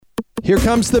Here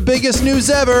comes the biggest news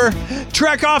ever.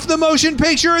 Trek Off the Motion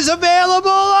Picture is available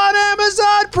on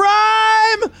Amazon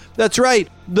Prime. That's right.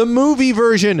 The movie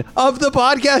version of the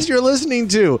podcast you're listening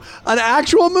to. An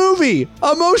actual movie.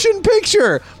 A motion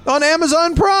picture on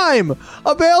Amazon Prime.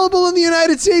 Available in the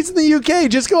United States and the UK.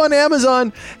 Just go on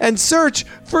Amazon and search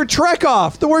for Trek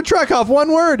Off. The word Trek Off,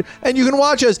 one word. And you can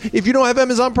watch us. If you don't have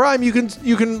Amazon Prime, you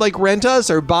can like rent us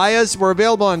or buy us. We're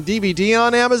available on DVD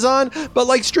on Amazon, but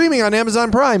like streaming on Amazon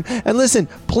Prime. And listen,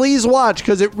 please watch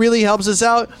because it really helps us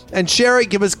out. And share it.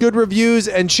 Give us good reviews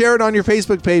and share it on your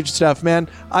Facebook page stuff, man.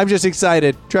 I'm just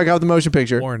excited. Trek Off the Motion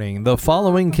Picture. Warning, the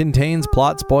following contains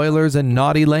plot spoilers and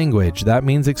naughty language. That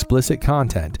means explicit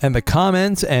content. And the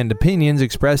comments and opinions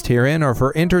expressed herein are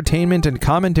for entertainment and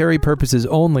commentary purposes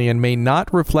only and may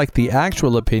not reflect the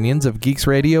actual opinions of Geeks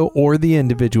Radio or the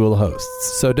individual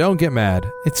hosts. So don't get mad.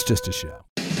 It's just a show.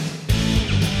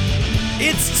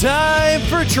 It's time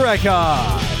for Trek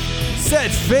Off. Set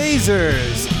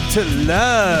phasers to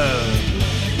love.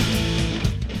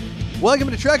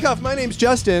 Welcome to Trek Off. My name's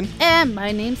Justin. And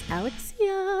my name's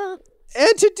Alexia.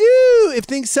 And to do, if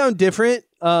things sound different,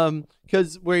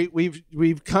 because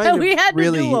we've kind of we had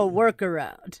really to do a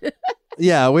workaround.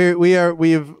 Yeah, we've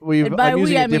And by I'm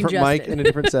using I a mean different mic Justin. and a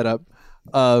different setup.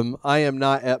 I am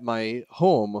not at my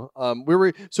home.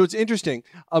 So it's interesting.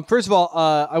 First of all,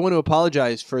 I want to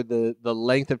apologize for the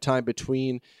length of time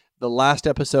between the last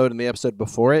episode and the episode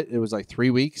before it. It was like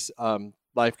 3 weeks.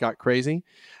 Life got crazy.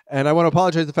 And I want to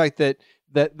apologize for the fact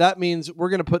that means we're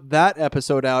going to put that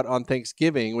episode out on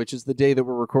Thanksgiving, which is the day that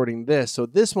we're recording this. So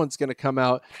this one's going to come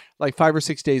out like 5 or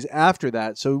 6 days after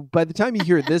that. So by the time you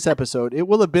hear this episode, it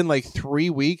will have been like 3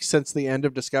 weeks since the end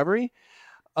of Discovery.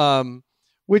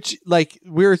 Which, like,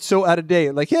 we're so out of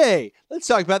date. Like, hey, let's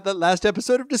talk about that last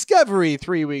episode of Discovery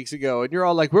 3 weeks ago. And you're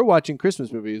all like, we're watching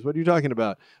Christmas movies. What are you talking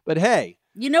about? But hey.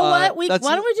 You know what? Why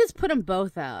don't we just put them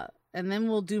both out? And then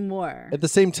we'll do more. At the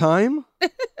same time?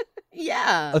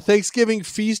 Yeah. A Thanksgiving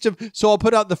feast of... So I'll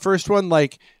put out the first one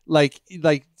like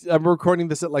I'm recording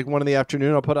this at like 1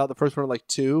 in-the-afternoon. I'll put out the first one at like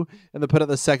 2. And then put out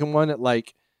the second one at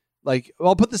like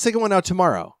I'll put the second one out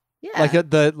tomorrow. Yeah. Like at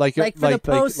the like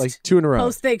 2 in a row.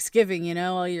 Post Thanksgiving,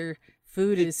 all your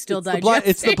food is still digesting.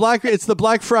 It's the Black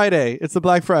Friday. It's the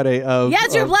Black Friday of... Yeah,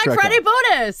 it's your Black Trek Friday Off.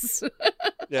 bonus.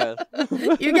 Yeah.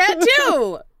 You get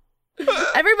 2.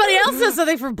 Everybody else has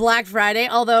something for Black Friday,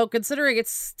 although considering it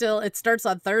starts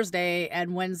on Thursday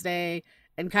and Wednesday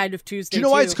and kind of Tuesday. Do you know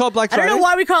why it's called Black Friday? I don't know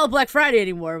why we call it Black Friday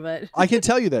anymore, but I can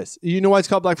tell you this. You know why it's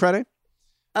called Black Friday?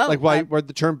 Oh, like where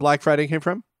the term Black Friday came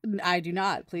from? I do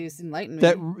not. Please enlighten me.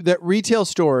 That retail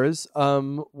stores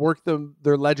work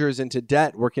their ledgers into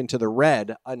debt, work into the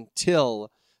red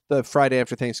until the Friday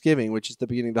after Thanksgiving, which is the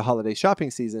beginning of the holiday shopping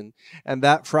season. And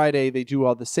that Friday they do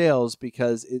all the sales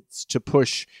because it's to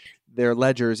push their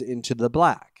ledgers into the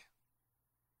black.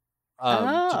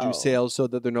 To do sales so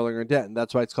that they're no longer in debt. And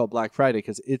that's why it's called Black Friday,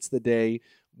 because it's the day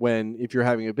when, if you're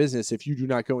having a business, if you do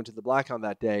not go into the black on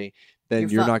that day, then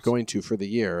you're not going to for the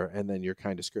year, and then you're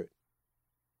kind of screwed.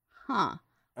 Huh.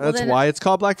 And that's why it's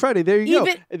called Black Friday. There you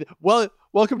go. Well,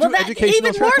 welcome to Educational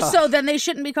Even more Trek Off. so, then they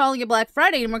shouldn't be calling it Black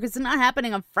Friday anymore because it's not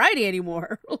happening on Friday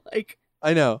anymore.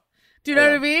 I know. Do you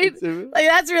know what I mean?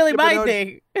 That's really my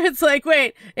thing. It's like,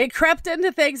 wait, it crept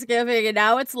into Thanksgiving, and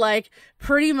now it's like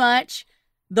pretty much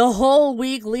the whole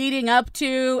week leading up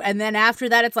to, and then after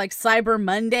that, it's like Cyber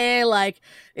Monday. Like,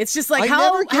 it's just like,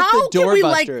 how can we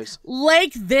like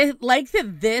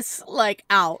this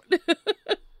out?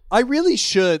 I really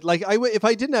should. Like, if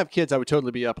I didn't have kids, I would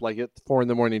totally be up like at 4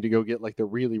 a.m. to go get like the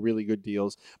really, really good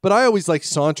deals. But I always like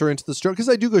saunter into the store because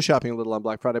I do go shopping a little on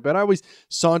Black Friday. But I always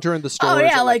saunter in the store. Oh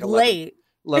yeah, like 11, late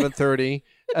 11:30,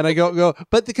 and I go.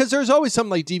 But because there's always some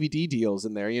like DVD deals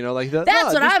in there, like that.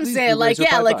 That's what I'm saying. Like,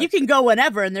 yeah, like $5. you can go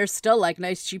whenever, and there's still like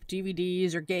nice cheap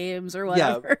DVDs or games or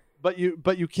whatever. Yeah,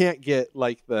 but you can't get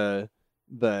like the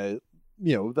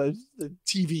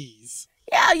TVs.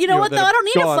 Yeah, you know what though? I don't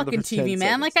need a fucking TV,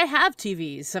 man. Like, I have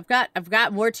TVs. I've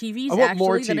got more TVs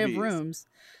actually than I have rooms.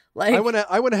 Like, I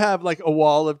want to have like a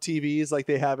wall of TVs like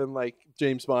they have in like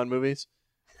James Bond movies,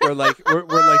 where like the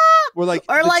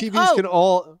TVs can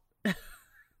all.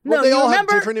 Well, they all have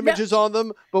different images on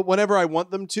them, but whenever I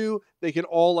want them to, they can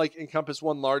all like encompass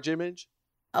one large image.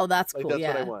 Oh, that's cool. That's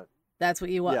what I want. That's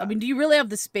what you want. Yeah. I mean, do you really have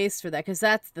the space for that? Because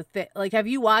that's the thing. Like, have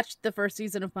you watched the first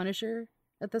season of Punisher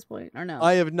at this point, or no?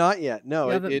 I have not yet. No,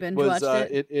 you haven't binge-watched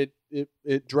it?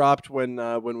 It dropped when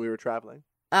we were traveling.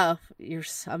 Oh,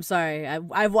 I'm sorry.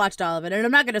 I've watched all of it, and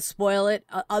I'm not going to spoil it,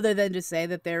 other than to say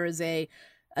that there is a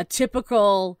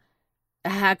typical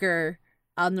hacker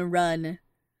on the run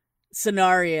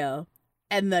scenario,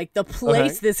 and like the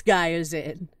place this guy is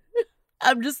in.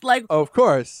 I'm just like, oh, of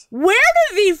course. Where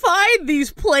did he find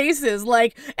these places?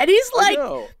 Like, and he's like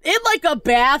in like a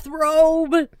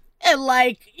bathrobe and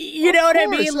like, you know what I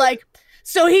mean? Like,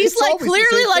 so he's like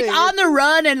clearly like on the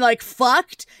run and like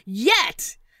fucked.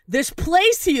 Yet this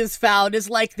place he has found is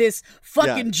like this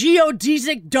fucking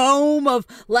geodesic dome of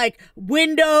like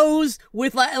windows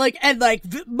with like and like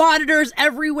monitors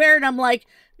everywhere. And I'm like,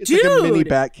 it's dude, like a mini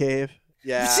bat cave.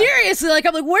 Yeah. Seriously, like,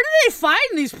 I'm like, where do they find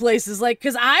these places? Like,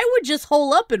 because I would just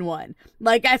hole up in one.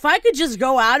 Like, if I could just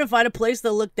go out and find a place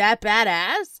that looked that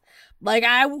badass, like,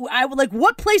 I would, like,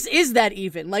 what place is that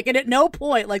even? Like, and at no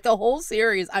point, like, the whole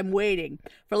series, I'm waiting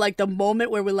for, like, the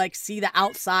moment where we, like, see the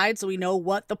outside so we know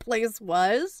what the place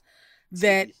was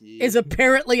that is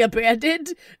apparently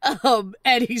abandoned.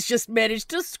 And he's just managed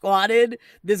to squat in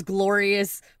this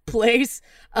glorious place.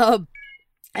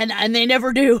 And they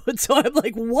never do. And so I'm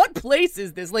like, what place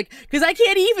is this? Like, because I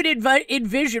can't even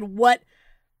envision what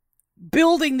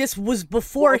building this was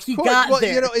before he got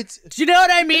there. You know, do you know what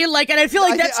I mean? Like, and I feel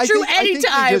like that's true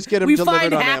anytime we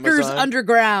find hackers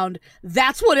underground.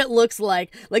 That's what it looks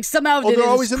like. Like, somehow they're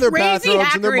always in their bathrooms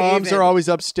and their moms are always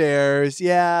upstairs.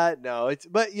 Yeah, no,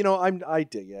 but you know, I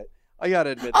dig it. I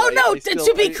gotta admit.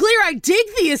 To be clear, I dig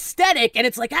the aesthetic, and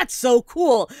it's like, that's so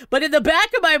cool. But in the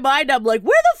back of my mind, I'm like,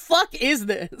 where the fuck is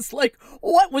this? Like,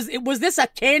 what was it? Was this a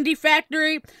candy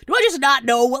factory? Do I just not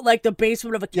know what like the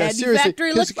basement of a candy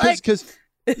factory looks like?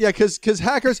 Because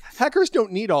hackers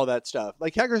don't need all that stuff.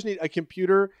 Like, hackers need a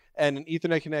computer and an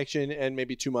Ethernet connection and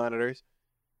maybe 2 monitors,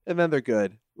 and then they're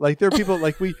good. Like, there are people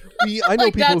like I know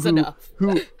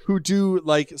people who do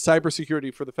like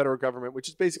cybersecurity for the federal government, which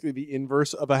is basically the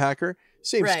inverse of a hacker.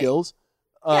 Same skills.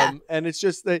 And it's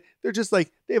just they're just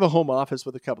like, they have a home office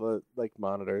with a couple of like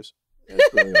monitors.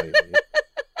 It's really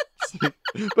like,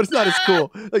 but it's not as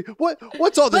cool. Like,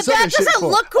 what's all this other shit for? That doesn't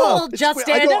look cool,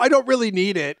 Justin. I don't really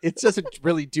need it. It doesn't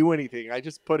really do anything. I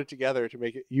just put it together to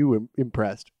make you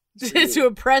impressed. To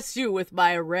impress you with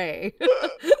my array.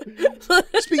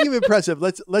 Speaking of impressive,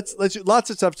 let's lots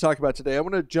of stuff to talk about today. I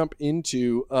want to jump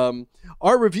into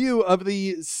our review of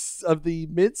the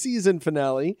mid-season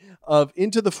finale of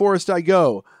Into the Forest I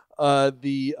Go,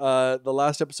 the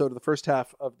last episode of the first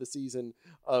half of the season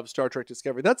of Star Trek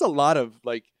Discovery. That's a lot of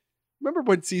like, remember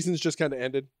when seasons just kind of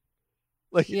ended?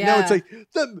 Like, now it's like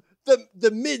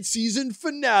the mid-season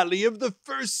finale of the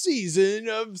first season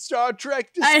of Star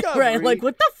Trek Discovery. Right, like,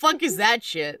 what the fuck is that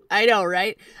shit? I know,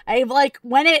 right? I like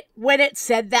when it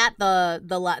said that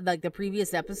the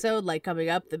previous episode, like, coming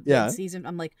up the mid-season,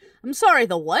 I'm like, I'm sorry,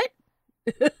 the what?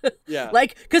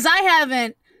 Like, because I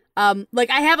haven't like,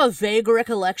 I have a vague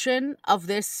recollection of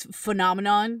this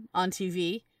phenomenon on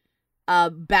TV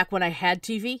back when I had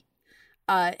TV,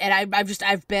 and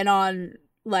I've been on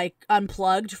like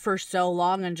Unplugged for so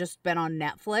long and just been on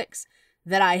Netflix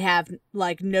that I have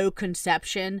like no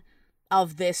conception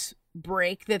of this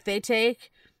break that they take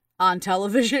on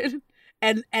television,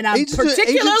 and I'm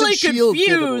particularly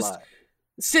confused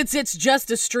since it's just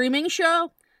a streaming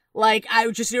show. Like,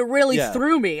 it really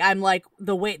threw me. I'm like,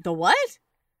 the what?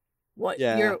 What?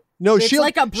 Yeah. It's Shield,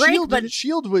 like a break, but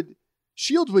Shield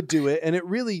would do it, and it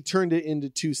really turned it into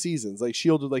 2 seasons. Like,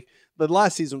 Shield would, like, the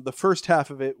last season, the first half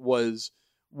of it was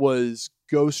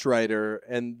Ghost Rider,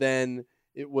 and then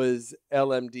it was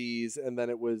LMDs, and then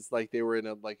it was like they were in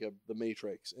the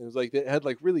Matrix, and it was like they had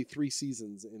like really 3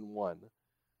 seasons in one.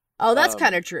 Oh, that's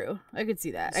kind of true. I could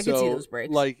see that. I could see those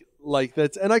breaks. Like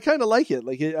that's, and I kind of like it.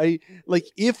 I like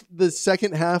if the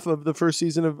second half of the first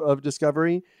season of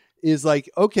Discovery is like,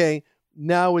 okay,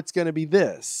 now it's going to be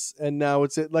this, and now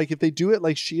it's like, if they do it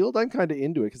like Shield, I'm kind of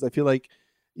into it, because I feel like,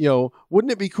 you know,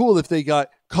 wouldn't it be cool if they got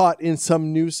caught in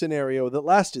some new scenario that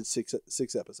lasted six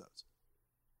episodes?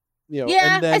 You know,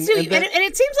 yeah, I see, and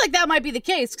it seems like that might be the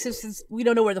case, since we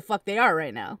don't know where the fuck they are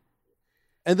right now.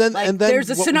 And then, like, and then there's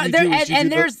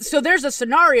a there's a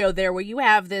scenario there where you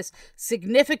have this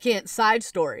significant side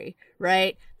story,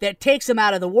 right, that takes them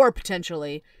out of the war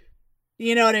potentially.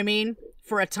 You know what I mean?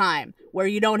 For a time where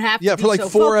you don't have to be for like so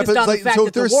 4 episodes. like, so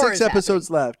if there's 6 episodes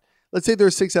left, let's say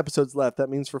there's 6 episodes left. That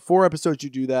means for 4 episodes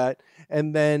you do that,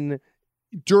 and then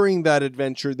during that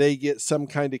adventure they get some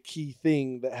kind of key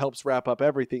thing that helps wrap up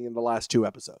everything in the last 2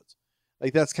 episodes.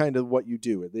 Like, that's kind of what you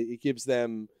do. It gives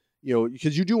them, you know,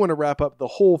 because you do want to wrap up the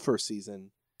whole first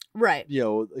season, right? You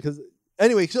know, because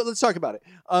anyway, so let's talk about it.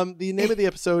 The name of the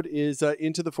episode is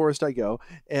Into the Forest I Go,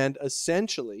 and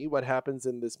essentially what happens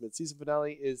in this mid-season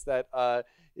finale is that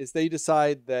they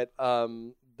decide that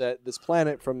that this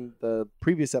planet from the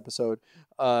previous episode,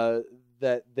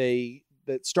 that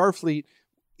Starfleet,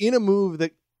 in a move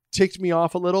that ticked me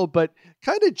off a little, but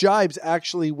kind of jibes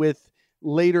actually with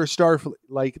later Starfleet,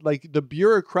 like the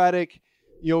bureaucratic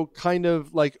kind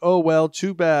of like, oh, well,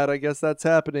 too bad. I guess that's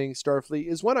happening, Starfleet,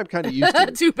 is what I'm kind of used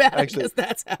to. Too bad. Actually. I guess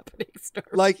that's happening,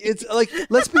 Starfleet. Like, it's like,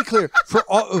 let's be clear, for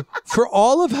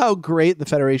all of how great the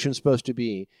Federation is supposed to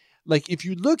be, like, if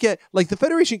you look at, like, the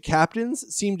Federation captains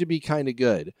seem to be kind of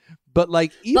good, but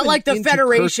like, even the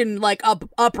Federation, like,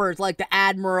 uppers, like the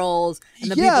admirals and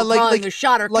the people calling the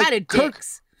shot are kind of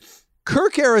dicks.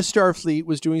 Kirk era Starfleet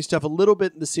was doing stuff a little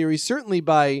bit in the series, certainly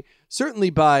by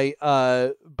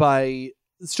Star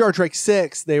Trek VI,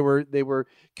 they were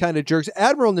kind of jerks.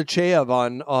 Admiral Nechayev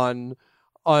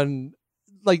on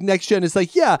like Next Gen is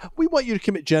like, yeah, we want you to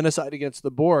commit genocide against the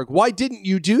Borg. Why didn't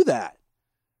you do that?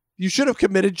 You should have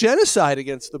committed genocide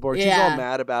against the Borg. Yeah. She's all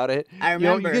mad about it. I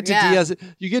remember. You get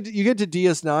to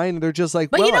DS9, and they're just like,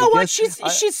 but well, you know what? She's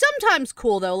sometimes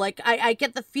cool though. Like I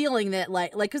get the feeling that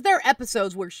like because there are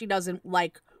episodes where she doesn't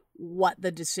like what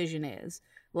the decision is.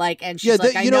 Like, and she's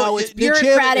like, I know it's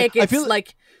bureaucratic. It's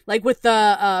like with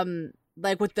the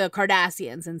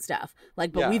Cardassians and stuff.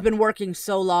 Like, but we've been working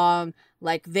so long.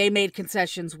 Like, they made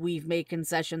concessions, we've made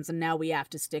concessions, and now we have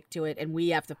to stick to it, and we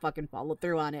have to fucking follow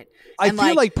through on it. I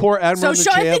feel like poor Admiral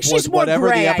Nechayev was whatever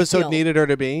the episode needed her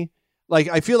to be. Like,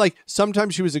 I feel like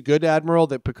sometimes she was a good admiral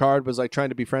that Picard was like trying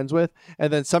to be friends with,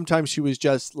 and then sometimes she was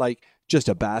just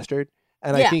a bastard.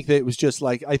 And I think that it was just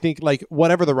like,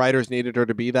 whatever the writers needed her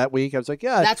to be that week, I was like,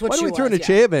 yeah, that's what she was. Why don't we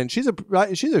throw Nechayev in? She's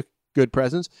a good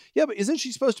presence. Yeah, but isn't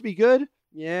she supposed to be good?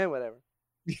 Yeah, whatever.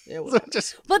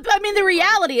 But I mean, the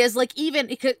reality is, like, even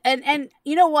and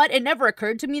you know what? It never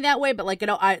occurred to me that way, but like,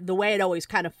 the way it always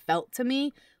kind of felt to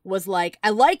me was like, I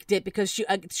liked it because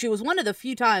she was one of the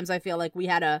few times I feel like we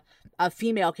had a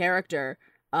female character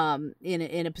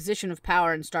in a position of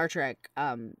power in Star Trek,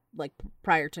 like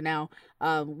prior to now,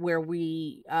 where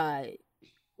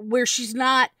she's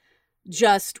not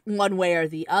just one way or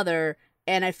the other.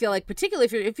 And I feel like, particularly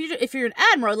if you're an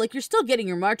admiral, like, you're still getting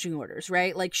your marching orders,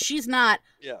 right? Like, she's not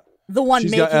the one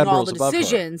making all the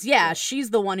decisions. Yeah, she's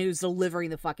the one who's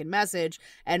delivering the fucking message,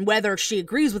 and whether she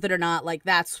agrees with it or not, like,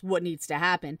 that's what needs to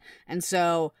happen. And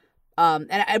so, and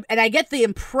I get the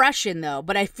impression though,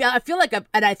 but I feel like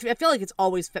it's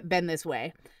always been this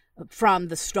way from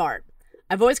the start.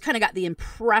 I've always kind of got the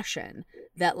impression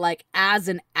that, like, as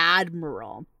an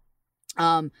admiral,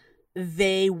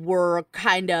 they were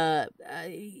kind of,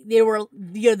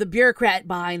 the bureaucrat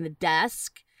behind the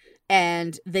desk,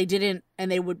 and they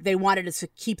wanted to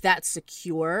keep that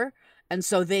secure. And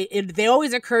so they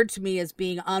always occurred to me as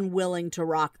being unwilling to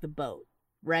rock the boat,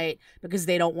 right? Because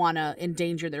they don't want to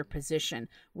endanger their position.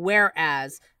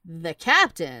 Whereas the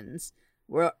captains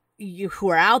who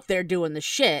are out there doing the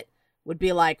shit would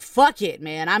be like, fuck it,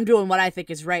 man. I'm doing what I think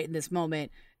is right in this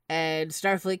moment. And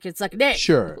Starfleet can suck a dick.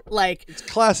 Sure, like, it's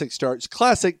classic Star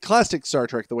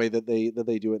Trek, the way that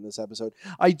they do it in this episode.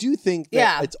 I do think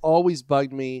that it's always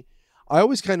bugged me. I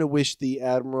always kind of wish the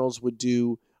admirals would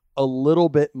do a little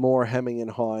bit more hemming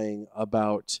and hawing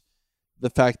about the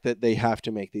fact that they have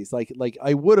to make these. Like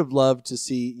I would have loved to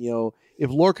see, if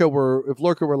Lorca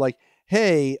were like,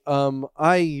 hey,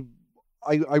 I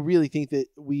really think that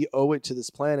we owe it to this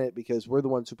planet because we're the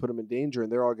ones who put them in danger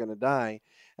and they're all going to die.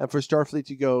 And for Starfleet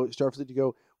to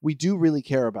go, we do really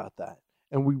care about that,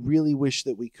 and we really wish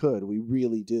that we could. We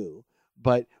really do,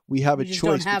 but we have a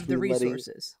choice. Don't have the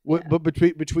resources. But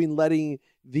between letting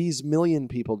these million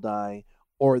people die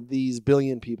or these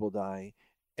billion people die,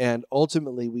 and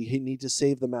ultimately we need to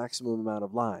save the maximum amount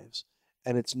of lives.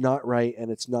 And it's not right, and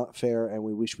it's not fair, and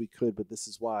we wish we could, but this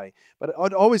is why. But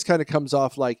it always kind of comes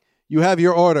off like, you have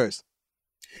your orders.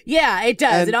 Yeah, it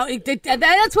does.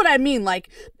 That's what I mean. Like,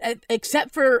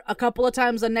 except for a couple of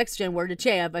times on Next Gen where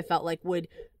Nechayev, I felt like, would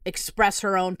express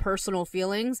her own personal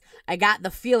feelings. I got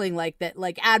the feeling like that,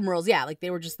 like, admirals, like,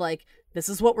 they were just like, this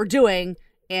is what we're doing,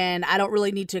 and I don't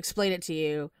really need to explain it to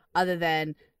you other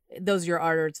than those are your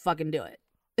orders, fucking do it.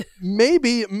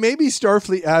 Maybe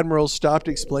Starfleet admirals stopped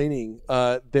explaining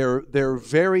their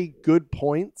very good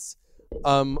points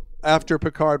after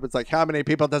Picard was like, how many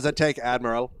people does it take,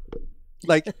 Admiral?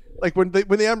 Like when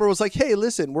the Admiral was like, hey,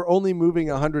 listen, we're only moving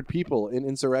 100 people in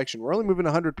insurrection. We're only moving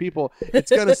 100 people. It's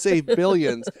going to save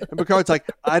billions. And Picard's like,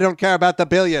 I don't care about the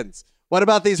billions. What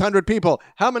about these 100 people?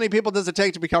 How many people does it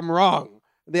take to become wrong?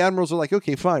 The admirals were like,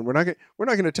 okay, fine. We're not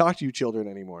going to talk to you children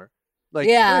anymore. Like,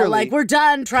 clearly, like, we're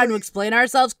done trying to explain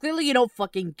ourselves. Clearly, you don't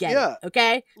fucking get it.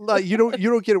 Okay, like, you don't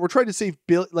get it. We're trying to save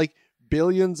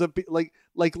billions of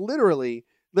literally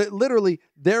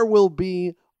there will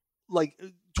be like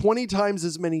 20 times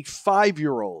as many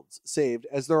 5-year-olds saved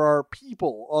as there are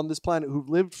people on this planet who've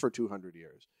lived for 200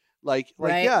 years. Like,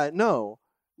 right. Yeah, no.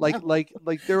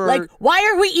 Like there are. Like, why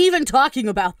are we even talking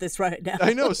about this right now?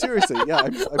 I know, seriously. Yeah.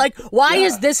 Like, why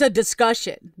is this a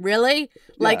discussion? Really?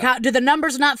 Like, how do the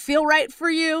numbers not feel right for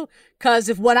you? Because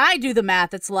when I do the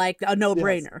math, it's like a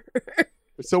no-brainer. Yes.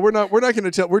 So we're not going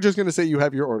to tell. We're just going to say you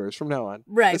have your orders from now on.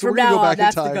 Right. So from now on,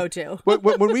 that's the go-to.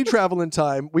 when we travel in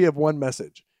time, we have one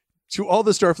message to all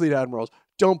the Starfleet admirals: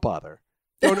 don't bother.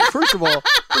 First of all,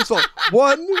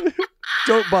 one,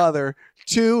 don't bother.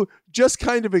 Two, just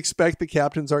kind of expect the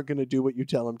captains aren't going to do what you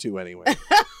tell them to anyway.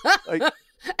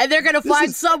 And they're going to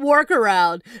find some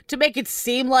workaround to make it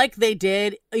seem like they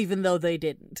did, even though they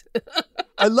didn't.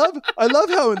 I love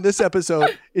how in this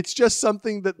episode it's just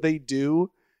something that they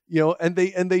do, and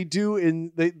they do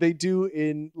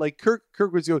in like Kirk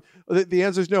was going. The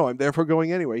answer is no. I'm therefore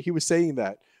going anyway. He was saying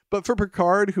that. But for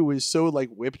Picard, who is so like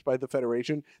whipped by the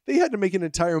Federation, they had to make an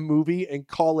entire movie and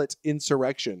call it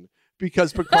Insurrection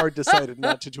because Picard decided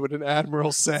not to do what an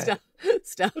admiral said.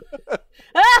 Stop.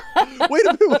 Wait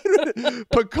a minute.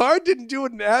 Picard didn't do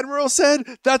what an admiral said?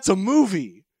 That's a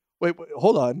movie. Wait,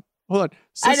 hold on.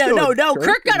 Cisco I know, no.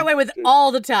 Kirk got away with it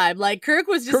all the time. Like, Kirk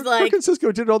was just Kirk and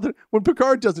Cisco did all the... When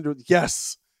Picard doesn't do it,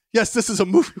 yes, this is a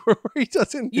movie where he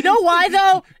doesn't... You know why,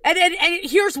 though? And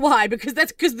here's why. Because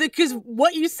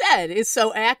what you said is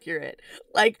so accurate.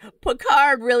 Like,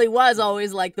 Picard really was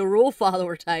always, like, the rule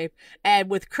follower type. And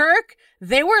with Kirk,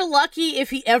 they were lucky if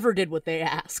he ever did what they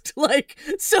asked. Like,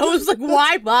 so it was like,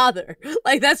 why bother?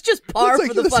 Like, that's just par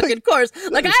for the fucking course.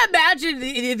 Like, I imagine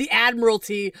the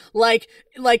Admiralty, like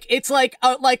it's like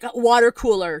a water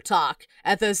cooler talk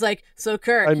at this, like, so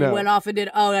Kirk, you went off and did,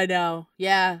 I know.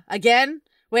 Yeah. Again?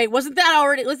 Wait, wasn't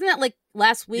that like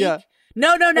last week? Yeah.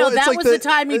 No. Well, that like was the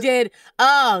time he did.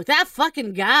 Oh, that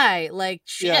fucking guy. Like,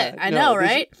 shit. Yeah, I know,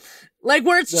 right? Like,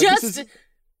 where it's just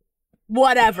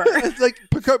whatever. It's like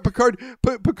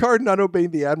Picard not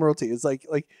obeying the Admiralty is like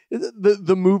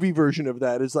the movie version of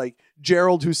that is like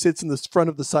Gerald, who sits in the front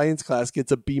of the science class,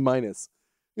 gets a B-.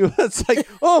 That's like,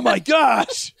 oh my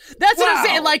gosh. That's what I'm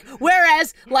saying. Like,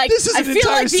 whereas, like, this is an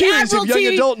entire series of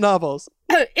young adult novels.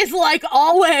 It's like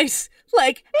always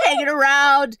like hanging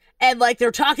around and like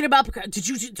they're talking about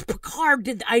Picard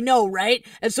did, I know, right?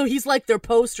 And so he's like their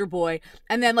poster boy.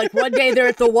 And then like one day they're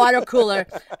at the water cooler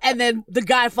and then the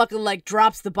guy fucking like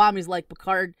drops the bomb. He's like,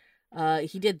 Picard,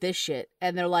 he did this shit.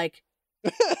 And they're like,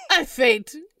 I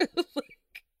faint.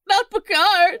 Not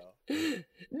Picard.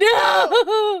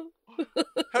 No.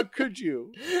 How could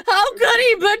you? How could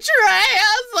he betray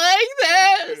us like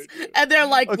this? And they're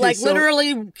like,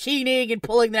 literally keening and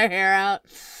pulling their hair out.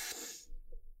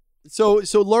 So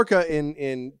Lorca,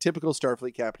 in typical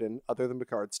Starfleet captain, other than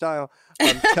Picard style,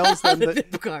 tells them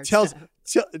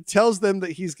that tells them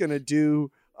that he's going to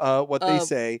do what they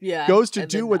say. Yeah, goes to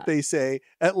do what they say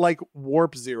at like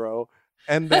warp 0.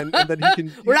 And then he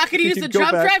can. We're not going to use the jump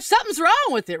drive. Something's wrong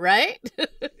with it, right?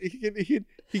 He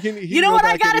can. You know what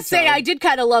I gotta say? I did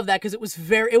kind of love that because it was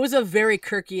a very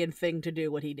Kirkian thing to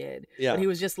do what he did. Yeah. But he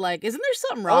was just like, isn't there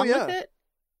something wrong with it?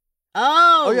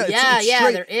 Oh yeah,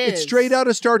 there is. It's straight out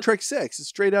of Star Trek 6. It's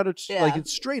straight out of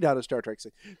it's straight out of Star Trek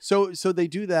 6. So they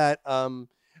do that.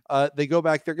 They go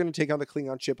back. They're going to take on the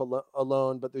Klingon ship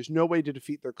alone, but there's no way to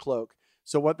defeat their cloak.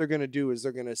 So what they're going to do is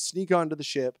they're going to sneak onto the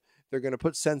ship. They're going to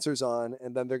put sensors on,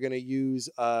 and then they're going to use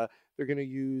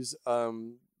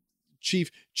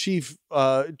Chief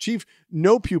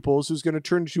No Pupils, who's going to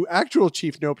turn into actual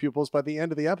Chief No Pupils by the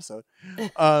end of the episode,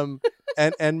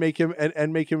 and make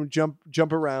him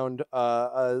jump around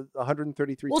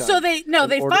 133 times. Well, so they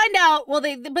find out. Well,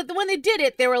 but when they did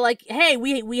it, they were like, "Hey,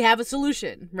 we have a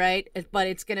solution, right? But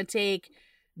it's going to take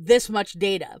this much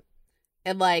data,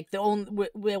 and like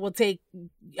will take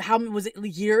how was it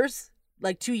years?"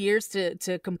 Like 2 years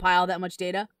to compile that much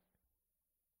data.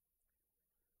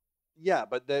 Yeah,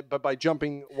 but by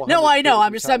jumping. No, I know.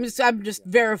 I'm just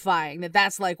verifying that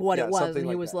that's like what it was, and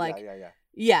he was like,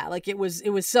 like it was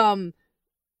some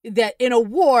that in a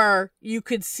war you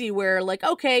could see where like,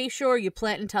 okay, sure, you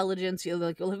plant intelligence. You're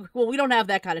like, well, we don't have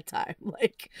that kind of time.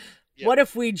 Like, what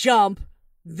if we jump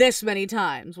this many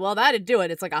times? Well, that'd do it.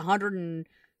 It's like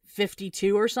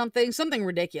 152 or something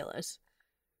ridiculous.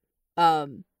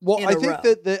 Well, I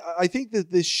think that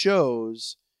this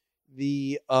shows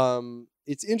the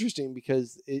it's interesting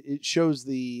because it shows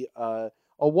the on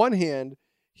one hand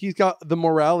he's got the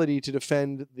morality to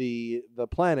defend the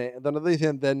planet, and on the other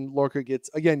hand, then Lorca gets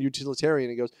again utilitarian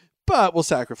and goes, but we'll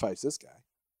sacrifice this guy,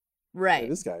 right? Yeah,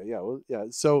 this guy, yeah.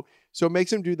 So it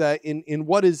makes him do that in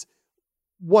what is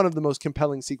one of the most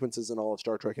compelling sequences in all of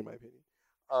Star Trek, in my opinion,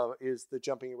 is the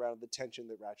jumping around, the tension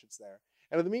that ratchets there.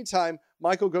 And in the meantime,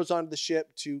 Michael goes onto the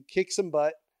ship to kick some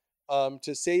butt,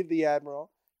 to save the Admiral.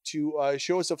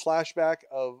 show us a flashback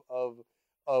of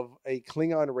a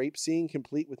Klingon rape scene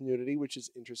complete with nudity, which is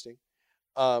interesting.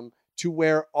 To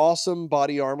wear awesome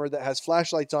body armor that has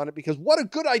flashlights on it, because what a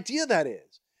good idea that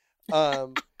is.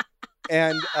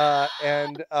 And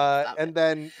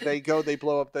then they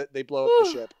blow up the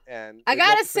ship, and I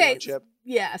gotta say,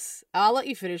 yes, I'll let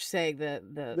you finish saying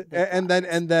the and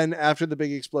then after the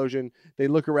big explosion, they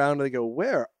look around and they go,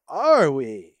 "Where are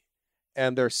we?"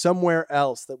 And they're somewhere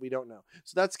else that we don't know.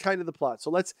 So that's kind of the plot. So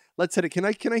let's hit it. Can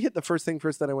I hit the first thing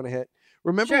first that I want to hit?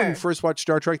 Remember when we first watched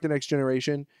Star Trek: The Next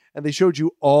Generation, and they showed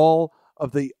you all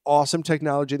of the awesome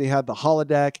technology they had, the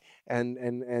holodeck, and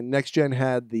Next Gen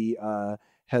had the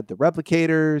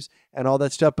replicators and all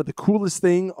that stuff. But the coolest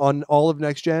thing on all of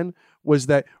Next Gen was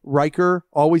that Riker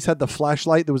always had the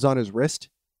flashlight that was on his wrist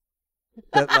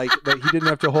that he didn't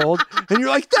have to hold. And you're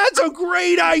like, that's a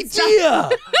great idea.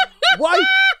 Why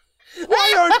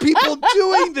aren't people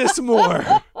doing this more?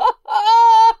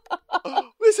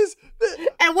 This is.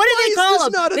 And what do they call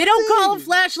them? They don't call them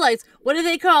flashlights. What do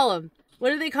they call them?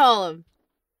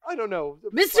 I don't know.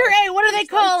 Mr. A, what do they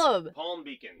call them? Palm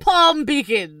beacons. Palm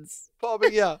beacons.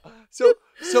 Yeah. So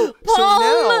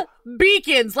Palm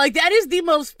beacons. Like, that is the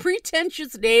most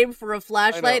pretentious name for a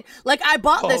flashlight. Like, I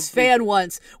bought this fan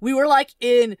once. We were like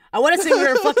I want to say we were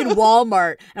in fucking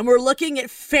Walmart, and we're looking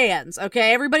at fans,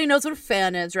 okay? Everybody knows what a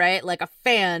fan is, right? Like a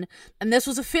fan. And this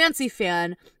was a fancy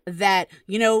fan that,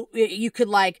 you could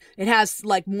it has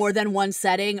more than one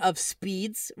setting of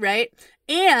speeds, right?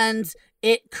 And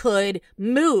it could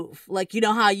move. Like, you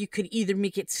know how you could either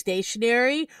make it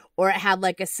stationary or it had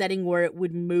a setting where it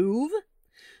would move?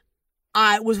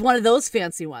 It was one of those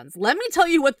fancy ones. Let me tell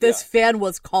you what this fan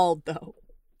was called, though.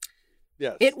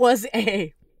 Yes. It was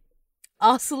a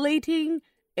oscillating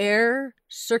air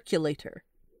circulator.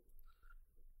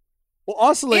 Well,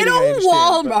 oscillating in a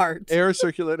Walmart. Air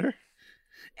circulator.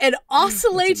 An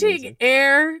oscillating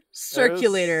air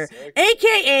circulator,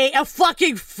 aka a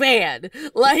fucking fan,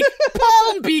 like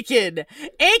Palm Beacon,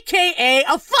 aka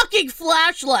a fucking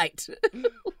flashlight.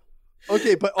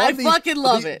 Okay, but I fucking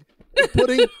love it.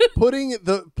 Putting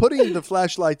the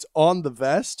flashlights on the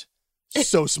vest,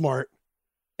 so smart.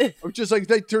 I'm just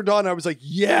they turned on. I was like,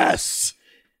 yes.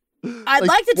 I'd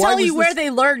like to tell you where they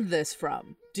learned this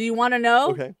from. Do you want to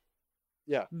know? Okay.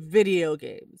 Yeah. Video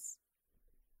games.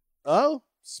 Oh.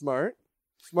 Smart.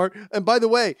 And by the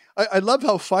way, I love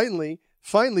how finally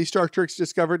Star Trek's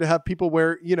discovered to have people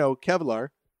wear, Kevlar.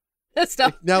 That's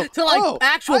stuff now to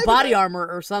actual body armor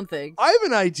or something. I have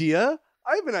an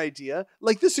idea.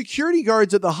 Like the security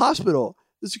guards at the hospital,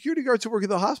 the security guards who work at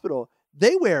the hospital,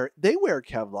 they wear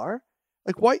Kevlar.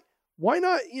 Like why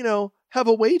not, have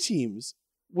away teams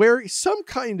wear some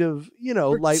kind of,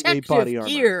 lightweight body armor.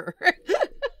 Gear.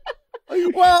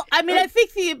 Well, I mean, I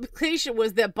think the implication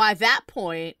was that by that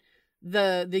point,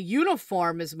 the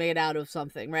uniform is made out of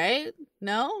something, right?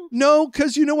 No,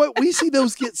 because you know what? We see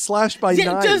those get slashed by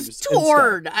knives, just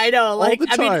torn. I know, all the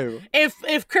time. I mean,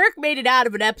 if Kirk made it out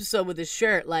of an episode with his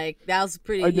shirt, that was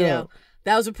pretty.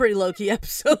 That was a pretty low key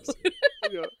episode.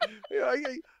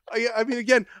 I mean,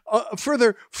 again,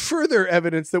 further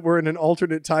evidence that we're in an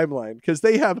alternate timeline, because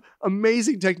they have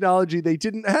amazing technology they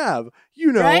didn't have,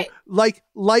 right? like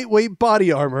lightweight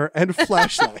body armor and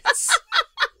flashlights.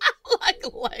 Like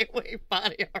lightweight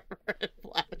body armor and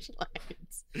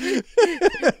flashlights.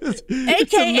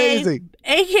 It's amazing.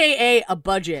 AKA a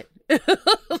budget.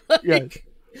 Yes.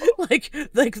 Like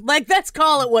let's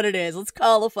call it what it is. Let's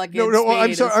call a fucking no.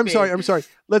 I'm sorry.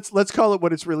 Let's call it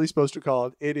what it's really supposed to call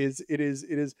it. It is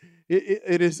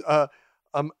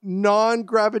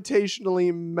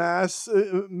non-gravitationally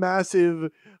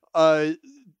massive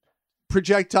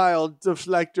projectile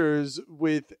deflectors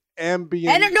with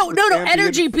ambient.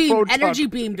 Energy beam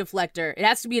deflector. It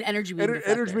has to be an energy beam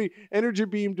deflector. Energy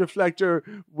beam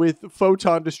deflector with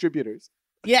photon distributors.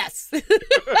 Yes.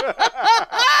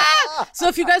 So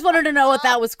if you guys wanted to know what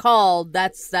that was called,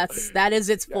 that is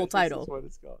its full title. That's what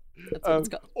it's called. That's what it's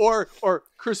called. Or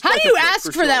Chris. How do you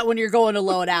ask for that when you're going to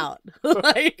load out?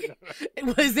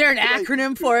 Was there an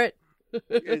acronym for it?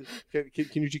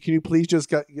 Can you please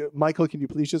just Michael? Can you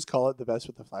please just call it the vest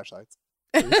with the flashlights?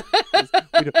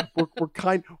 We're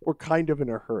kind of in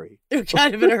a hurry. We're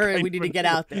kind of in a hurry. We need to get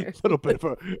out there. A little bit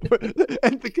of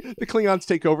and the Klingons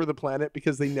take over the planet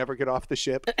because they never get off the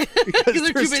ship because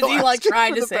they're too busy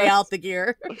trying to stay out the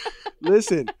gear.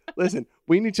 Listen.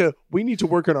 We need to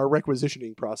work on our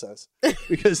requisitioning process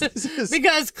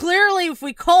because clearly, if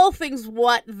we call things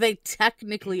what they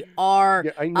technically are,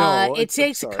 I know it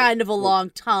takes kind of a long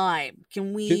time.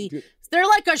 Can we? They're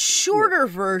like a shorter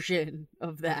version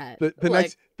of that.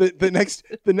 The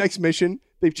next mission,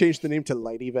 they've changed the name to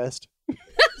Lighty Vest.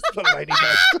 The lighty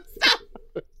vest.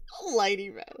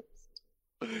 Lighty vest.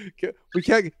 We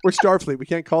can't. We're Starfleet. We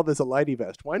can't call this a lighty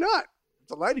vest. Why not?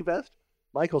 It's a lighty vest.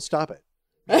 Michael, stop it.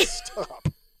 Stop.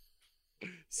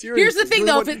 Seriously. Here's the thing,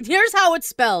 though. Here's how it's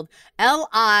spelled: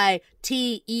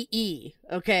 Litee.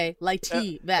 Okay, like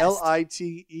T vest.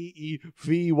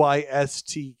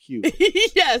 Litevystq.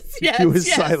 Yes. Q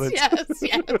is silent.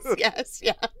 Yes.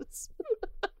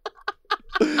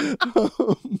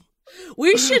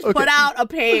 We should put out a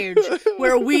page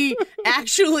where we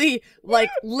actually like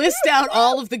list out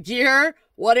all of the gear,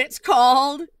 what it's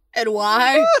called, and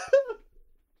why.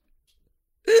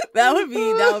 That would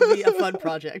be a fun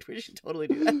project. We should totally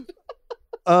do that.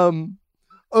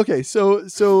 Okay, so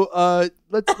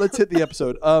let's hit the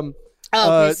episode.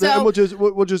 Okay, so and we'll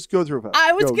just go through it.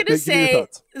 I was gonna say,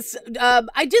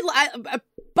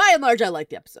 by and large, I like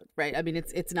the episode, right? I mean,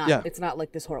 it's not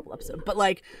like this horrible episode, but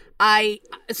like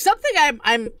something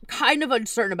I'm kind of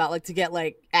uncertain about, like to get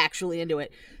like actually into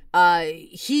it.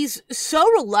 He's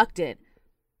so reluctant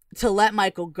to let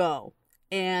Michael go,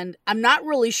 and I'm not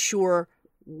really sure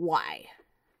why.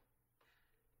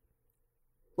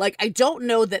 Like, I don't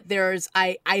know that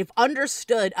I've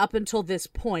understood up until this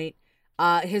point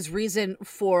his reason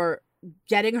for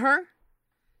getting her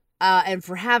and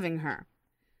for having her.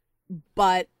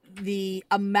 But the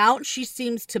amount she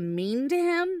seems to mean to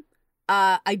him,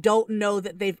 I don't know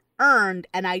that they've earned,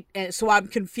 and so I'm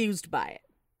confused by it.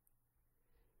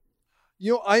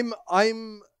 You know,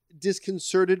 I'm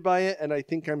disconcerted by it, and I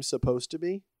think I'm supposed to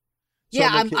be. So yeah,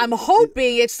 I'm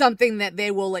hoping it's something that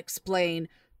they will explain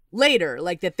later,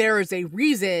 like that there is a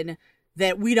reason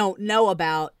that we don't know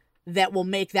about that will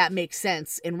make that make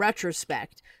sense in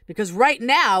retrospect. Because right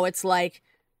now it's like,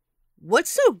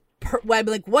 what's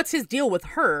his deal with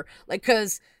her? Like,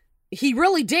 because he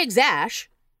really digs Ash,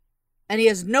 and he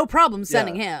has no problem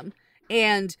sending him.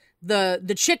 And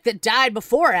the chick that died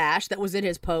before Ash, that was in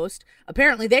his post,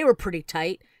 apparently they were pretty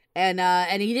tight, and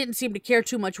he didn't seem to care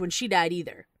too much when she died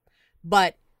either.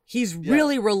 But he's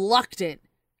really reluctant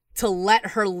to let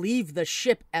her leave the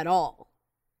ship at all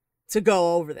to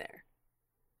go over there.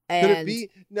 And could it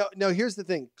be? No, here's the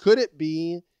thing. Could it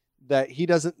be that he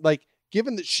doesn't, like,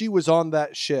 given that she was on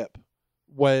that ship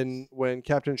when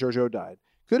Captain Georgiou died,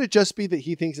 could it just be that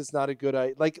he thinks it's not a good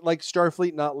idea? Like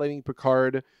Starfleet not letting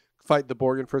Picard fight the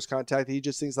Borg in First Contact, he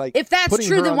just thinks like, if that's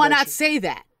true, then why not say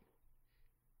that?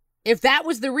 If that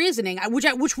was the reasoning,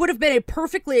 which would have been a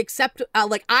perfectly acceptable,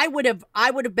 like I would have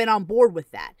been on board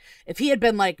with that. If he had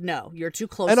been like, no, you're too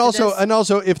close. And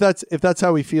also, if that's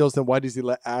how he feels, then why does he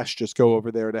let Ash just go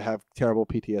over there to have terrible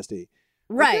PTSD?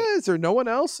 Right? Like, is there no one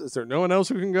else? Is there no one else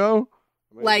who can go?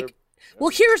 I mean, like,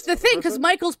 well, here's the thing, because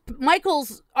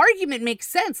Michael's argument makes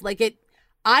sense. Like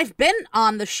I've been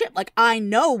on the ship. Like I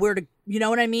know where to. You know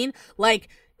what I mean? Like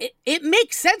it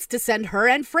makes sense to send her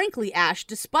and frankly Ash,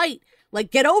 despite. Like,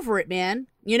 get over it, man.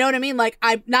 You know what I mean? Like,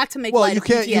 not to make light of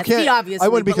PTSD,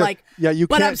 obviously, but like, you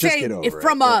but can't I'm just saying, get over if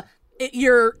from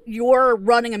you're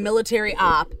running a military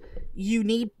op, you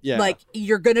need like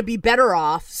you're gonna be better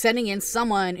off sending in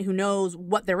someone who knows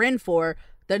what they're in for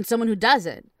than someone who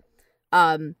doesn't.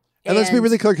 And let's be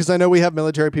really clear, because I know we have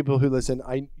military people who listen.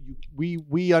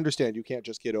 We understand you can't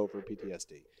just get over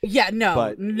PTSD. Yeah, no.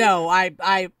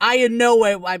 I in no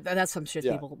way. That's some shit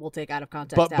people will take out of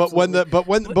context. But when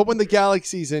the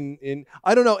galaxy's in,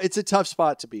 I don't know. It's a tough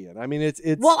spot to be in. I mean, it's.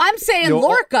 Well, I'm saying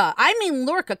Lorca. I mean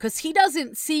Lorca, because he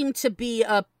doesn't seem to be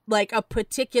a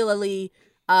particularly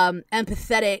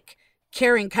empathetic,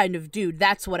 caring kind of dude.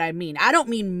 That's what I mean. I don't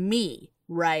mean me.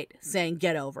 Right, saying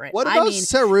get over it. What about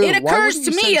Saru? It occurs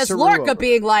to me as Lorca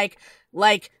being like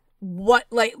what,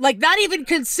 like not even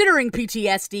considering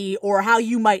PTSD or how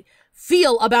you might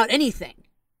feel about anything,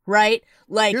 right?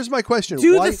 Like, here's my question: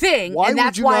 the thing, and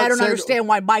that's why I don't understand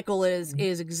why Michael is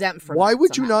exempt from. Why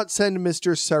would you not send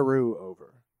Mr. Saru over?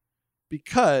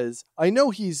 Because I know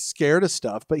he's scared of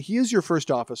stuff, but he is your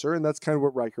first officer, and that's kind of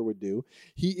what Riker would do.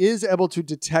 He is able to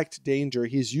detect danger.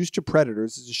 He's used to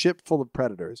predators. It's a ship full of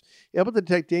predators. He's able to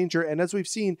detect danger, and as we've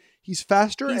seen, he's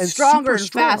faster and stronger super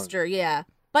strong. And faster, yeah.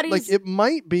 But he's... like it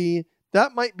might be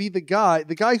the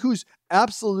guy who's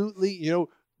absolutely,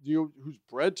 who's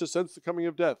bred to sense the coming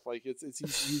of death. Like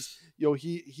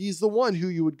he's the one who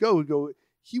you would go.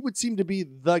 He would seem to be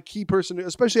the key person,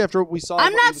 especially after what we saw.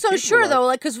 I'm not so sure though,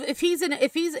 like, because if he's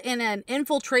in an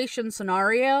infiltration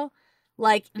scenario,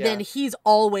 like then he's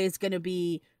always going to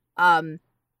be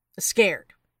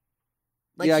scared.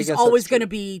 Like he's always going to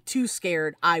be too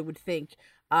scared, I would think,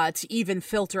 to even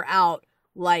filter out,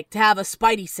 like to have a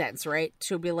spidey sense, right?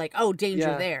 To be like, oh,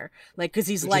 danger there, like because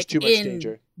he's like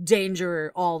in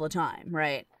danger all the time,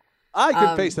 right? I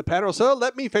could face the peril, so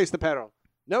let me face the peril.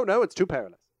 No, it's too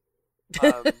perilous.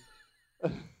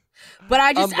 But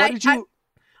I just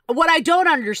what I don't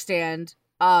understand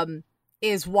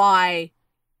is why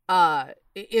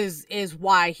is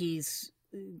why he's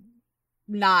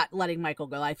not letting Michael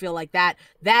go. I feel like that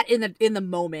in the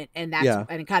moment, and that's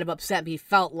and it kind of upset me.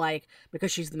 Felt like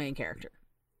because she's the main character,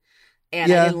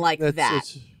 and I didn't like that.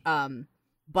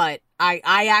 But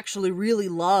I actually really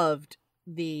loved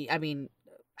I mean,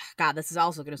 God, this is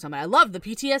also going to sound bad. I loved the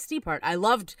PTSD part. I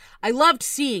loved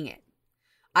seeing it.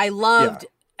 I loved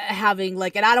having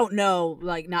like, and I don't know,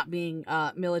 like not being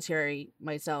military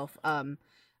myself.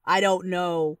 I don't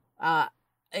know.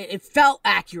 It felt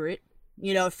accurate.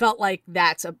 You know, it felt like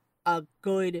that's a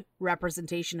good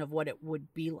representation of what it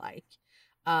would be like.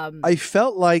 I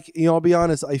felt like, I'll be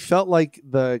honest, I felt like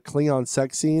the Klingon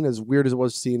sex scene, as weird as it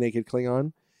was to see a naked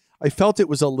Klingon, I felt it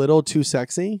was a little too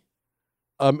sexy.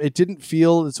 It didn't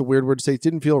feel, it's a weird word to say, it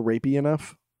didn't feel rapey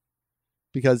enough.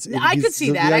 Because I could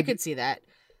see that.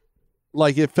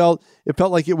 Like it felt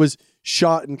like it was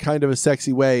shot in kind of a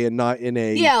sexy way and not in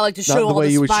a like to show all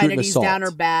the spinities down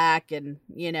her back and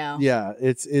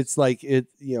it's like it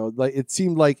like it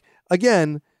seemed like,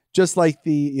 again, just like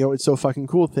the it's so fucking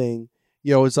cool thing,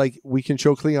 it's like we can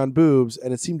show Klingon boobs,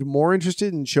 and it seemed more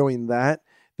interested in showing that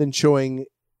than showing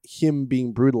him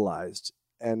being brutalized.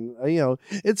 And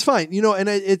it's fine, and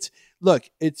it's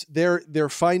they're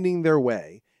finding their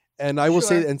way. And I will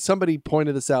say, and somebody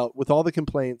pointed this out, with all the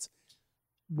complaints,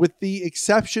 with the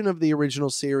exception of the original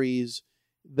series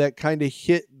that kind of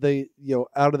hit the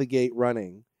out of the gate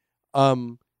running,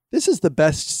 this is the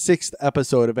best 6th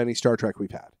episode of any Star Trek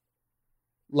we've had.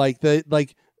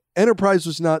 Like Enterprise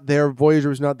was not there, Voyager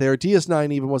was not there,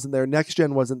 DS9 even wasn't there, Next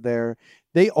Gen wasn't there.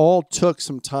 They all took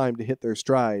some time to hit their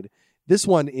stride. This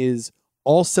one is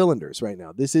all cylinders right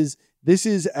now. This is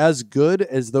as good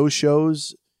as those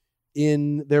shows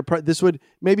in their this would,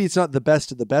 maybe it's not the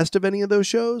best of any of those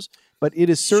shows, but it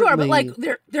is certainly but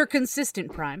like they're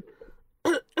consistent prime.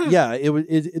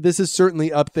 This is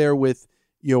certainly up there with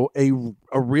a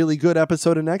really good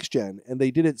episode of Next Gen, and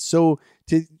they did it so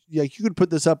you could put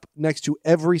this up next to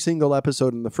every single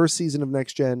episode in the first season of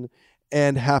Next Gen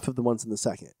and half of the ones in the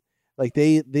second. Like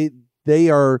they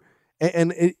are,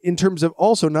 and in terms of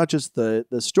also not just the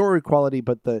story quality,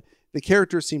 but the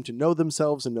characters seem to know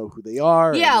themselves and know who they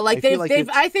are. Yeah, like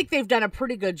I think they've done a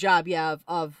pretty good job.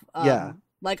 of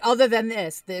like, other than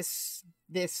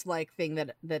this like thing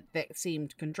that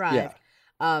seemed contrived.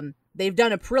 Yeah. They've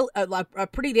done a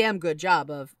pretty damn good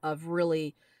job of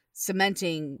really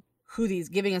cementing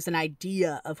giving us an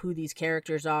idea of who these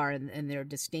characters are and their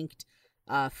distinct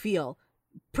feel.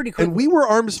 Pretty quickly. And we were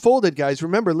arms folded, guys.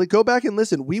 Remember, go back and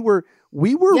listen. We were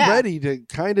ready to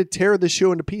kind of tear the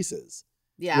show into pieces.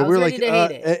 Yeah, I was ready to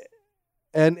hate it.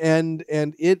 And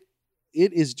it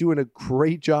is doing a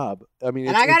great job. I mean,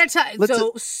 and I gotta tell you,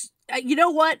 so you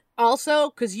know what? Also,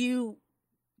 because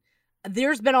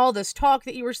there's been all this talk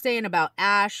that you were saying about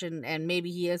Ash and maybe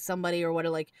he is somebody or what.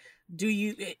 Like, do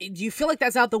you feel like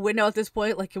that's out the window at this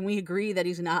point? Like, can we agree that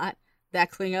he's not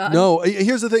that Klingon? No.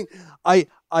 Here's the thing.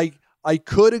 I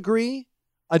could agree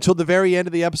until the very end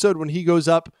of the episode when he goes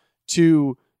up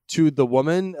to the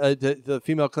woman, the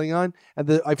female Klingon,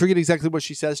 and I forget exactly what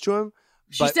she says to him.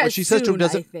 But what she says to him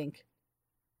doesn't. I think.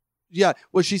 Yeah,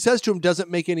 what she says to him doesn't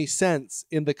make any sense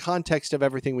in the context of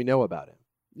everything we know about him.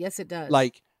 Yes, it does.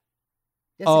 Like,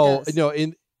 yes, it does. No,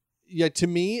 to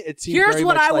me it seems. Here's very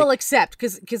what much I like, will accept,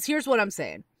 because here's what I'm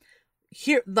saying.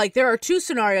 Here, like, there are 2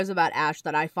 scenarios about Ash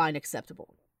that I find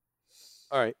acceptable.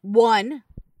 All right. One,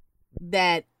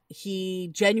 that he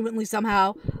genuinely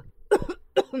somehow,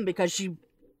 because she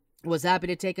was happy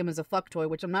to take him as a fuck toy,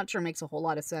 which I'm not sure makes a whole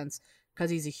lot of sense because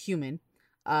he's a human.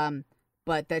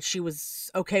 But that she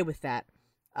was okay with that.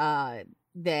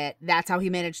 That's how he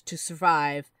managed to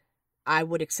survive. I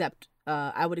would accept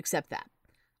that.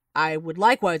 I would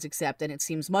likewise accept, and it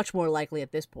seems much more likely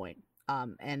at this point.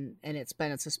 And it's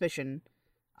been a suspicion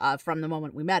from the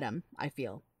moment we met him, I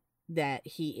feel, that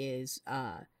he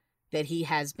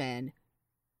has been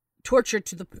tortured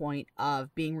to the point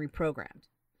of being reprogrammed,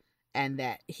 and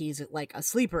that he's like a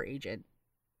sleeper agent,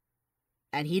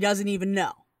 and he doesn't even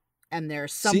know. And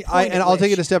there's some point I'll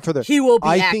take it a step further. He will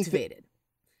be activated.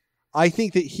 I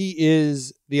think that he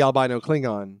is the albino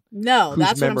Klingon. No,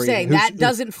 that's what I'm saying. That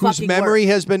doesn't fucking work.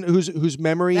 Whose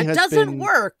memory that has doesn't been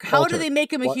work. How altered. do they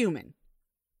make him a human?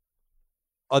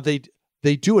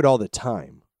 They do it all the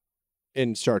time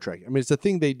in Star Trek. I mean, it's a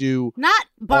thing they do.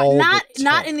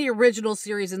 Not in the original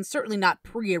series, and certainly not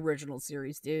pre-original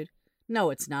series, dude. No,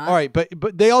 it's not. All right,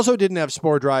 but they also didn't have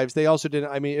spore drives. They also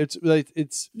didn't. I mean,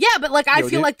 it's yeah, but like I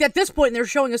feel like at this point they're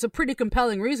showing us a pretty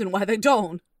compelling reason why they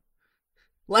don't.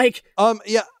 Like,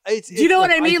 yeah, do you know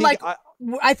what I mean?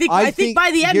 I think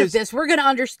by the end of this, we're gonna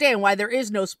understand why there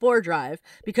is no spore drive,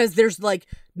 because there's like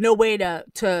no way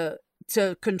to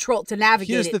control, to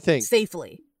navigate it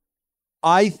safely.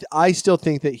 I still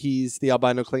think that he's the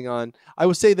albino Klingon. I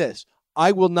will say this: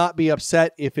 I will not be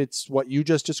upset if it's what you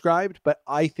just described, but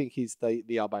I think he's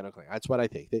the albino Klingon. That's what I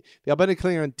think. The albino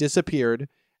Klingon disappeared,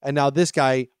 and now this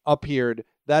guy appeared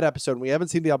that episode. And we haven't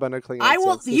seen the albino Klingon. They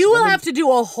will need to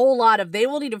do a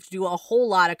whole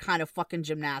lot of kind of fucking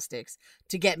gymnastics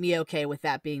to get me okay with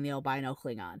that being the albino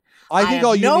Klingon. I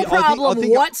have no problem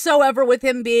whatsoever with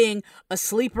him being a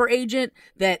sleeper agent.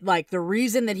 That like the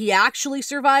reason that he actually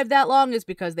survived that long is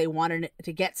because they wanted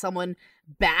to get someone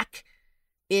back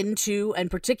into,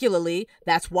 and particularly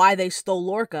that's why they stole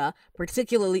Lorca,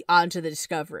 particularly onto the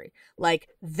Discovery. Like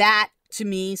that to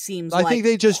me seems like I think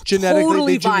they just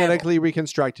genetically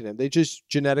reconstructed him. They just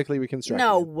genetically reconstructed him.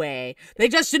 No way. They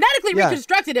just genetically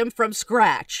reconstructed him from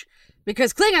scratch.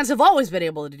 Because Klingons have always been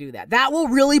able to do that. That will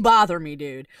really bother me,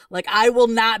 dude. Like, I will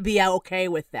not be okay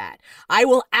with that. I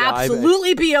will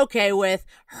absolutely be okay with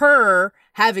her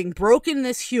having broken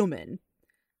this human,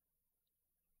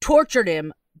 tortured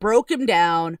him, broke him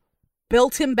down,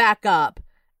 built him back up,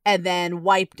 and then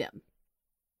wiped him.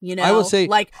 You know, I will say,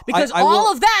 like, because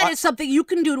all of that is something you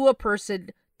can do to a person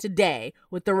today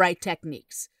with the right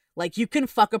techniques. Like, you can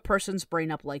fuck a person's brain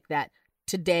up like that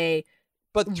today.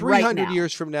 But 300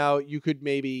 years from now, you could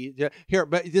maybe here.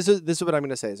 But this is what I'm going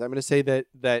to say. I'm going to say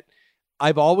that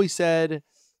I've always said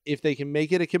if they can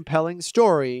make it a compelling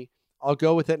story, I'll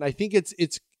go with it. And I think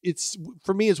it's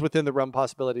for me, it's within the realm of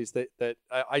possibilities that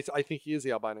I think he is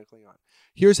the albino Klingon.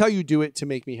 Here's how you do it to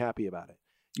make me happy about it.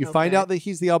 You find out that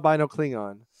he's the albino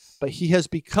Klingon, but he has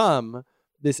become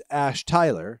this Ash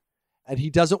Tyler, and he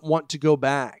doesn't want to go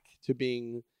back to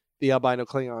being the albino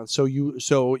Klingon. So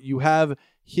you have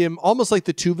him almost like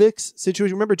the Tuvix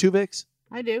situation. Remember Tuvix?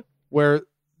 I do. Where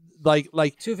like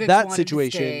Tuvix that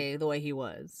situation, to stay the way he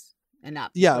was, and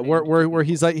not where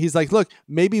he's like, look,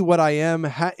 maybe what I am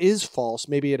is false.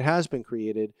 Maybe it has been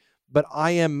created, but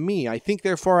I am me. I think,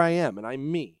 therefore, I am, and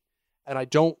I'm me, and I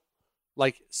don't.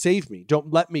 Like, save me.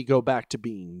 Don't let me go back to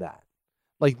being that.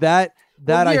 Like that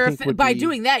I think would by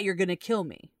doing that, you're going to kill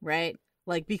me, right?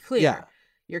 Like, be clear. Yeah.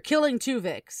 You're killing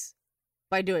Tuvix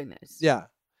by doing this. Yeah.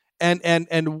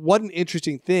 And what an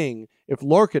interesting thing if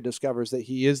Lorca discovers that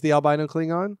he is the albino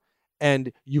Klingon,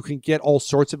 and you can get all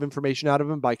sorts of information out of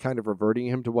him by kind of reverting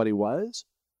him to what he was.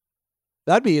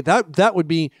 That would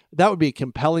be a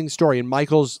compelling story. And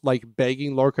Michael's like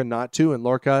begging Lorca not to, and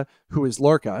Lorca, who is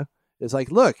Lorca, is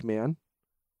like, look, man,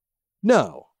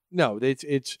 no,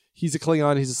 it's he's a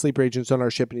Klingon, he's a sleeper agent on our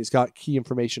ship, and he's got key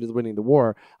information to winning the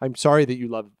war. I'm sorry that you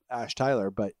love Ash Tyler,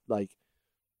 but like,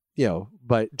 you know,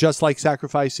 but just like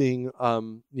sacrificing,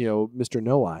 Mr.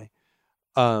 No-Eye,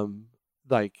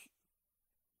 like,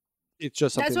 it's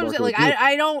just something. That's what I'm saying. Like,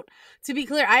 I don't. To be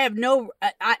clear, I have no,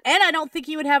 and I don't think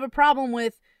he would have a problem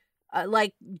with,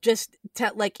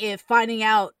 if finding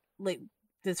out like.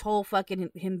 This whole fucking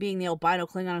him being the albino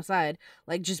Klingon aside,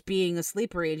 like just being a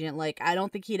sleeper agent, like I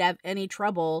don't think he'd have any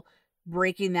trouble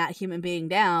breaking that human being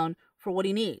down for what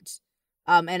he needs.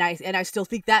 And I still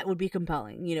think that would be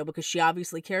compelling, you know, because she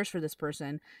obviously cares for this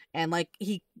person, and like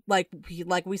we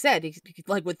said,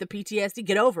 like with the PTSD,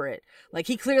 get over it. Like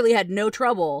he clearly had no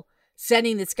trouble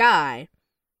sending this guy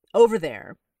over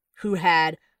there who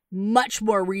had much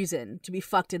more reason to be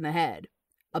fucked in the head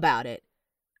about it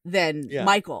than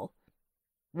Michael.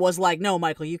 Was like, no,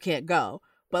 Michael, you can't go.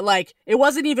 But like, it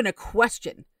wasn't even a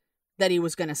question that he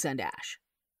was going to send Ash.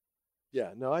 Yeah,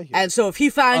 no, I hear. And so if he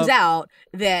finds out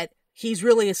that he's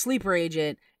really a sleeper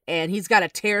agent and he's got to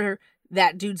tear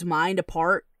that dude's mind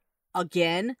apart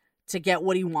again to get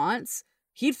what he wants,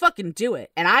 he'd fucking do it.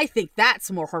 And I think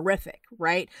that's more horrific,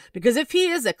 right? Because if he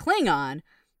is a Klingon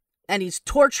and he's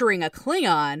torturing a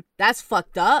Klingon, that's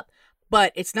fucked up.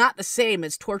 But it's not the same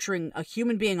as torturing a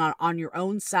human being on your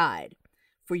own side.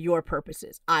 For your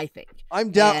purposes, I think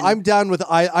I'm down with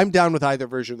either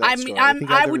version of that story.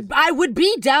 I would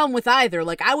be down with either.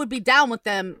 Like I would be down with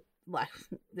them.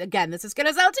 Again, this is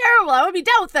gonna sound terrible. I would be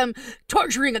down with them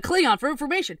torturing a Klingon for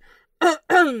information.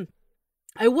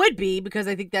 I would be, because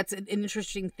I think that's an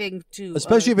interesting thing to,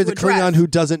 especially if it's a Klingon who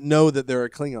doesn't know that they're a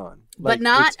Klingon. Like, but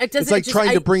not. It's like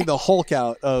trying to bring the Hulk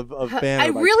out of Banner. I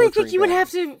really think you would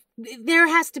have to. There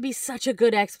has to be such a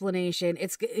good explanation.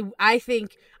 I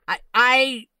think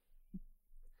I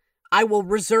will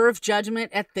reserve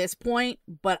judgment at this point,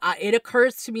 but it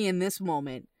occurs to me in this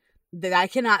moment that I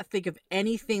cannot think of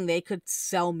anything they could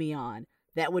sell me on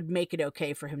that would make it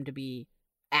okay for him to be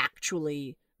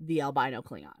actually the albino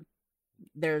Klingon.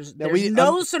 There's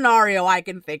no scenario I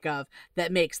can think of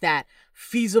that makes that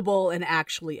feasible and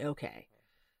actually okay.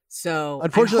 So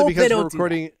unfortunately, because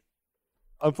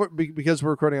we're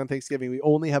recording on Thanksgiving, we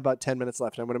only have about 10 minutes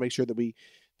left. And I want to make sure that we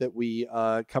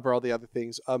cover all the other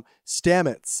things.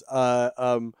 Stamets.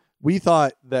 We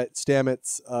thought that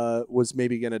Stamets was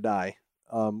maybe going to die.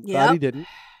 Glad he didn't.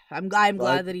 I'm glad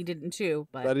that he didn't too.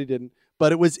 But glad he didn't.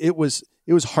 But it was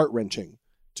heart wrenching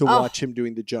to watch him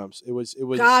doing the jumps. It was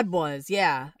God was,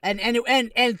 yeah.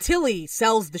 And Tilly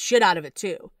sells the shit out of it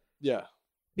too. Yeah.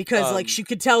 Because like she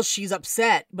could tell she's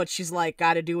upset, but she's like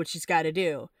got to do what she's got to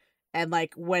do. And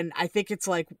like when I think it's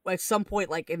like at some point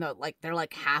like in the like they're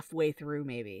like halfway through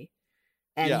maybe,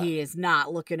 and he is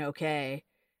not looking okay,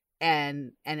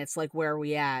 and it's like where are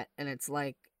we at? And it's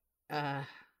like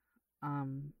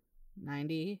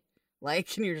 90,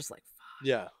 like, and you're just like fuck.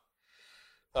 Yeah.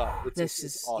 This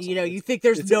is awesome. You think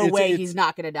there's no way he's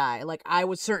not gonna die. Like I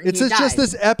was certain. It's just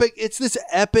this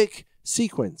epic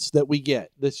sequence that we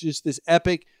get. This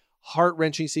epic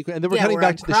heart-wrenching sequence, and then we're cutting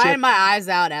back to the ship. Crying my eyes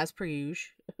out as per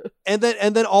usual. and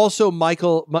then also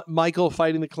Michael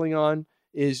fighting the Klingon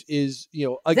is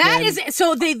again. That is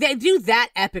so they do that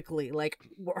epically. Like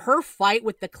her fight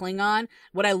with the Klingon.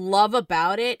 What I love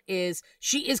about it is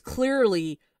she is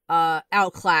clearly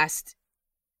outclassed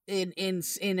in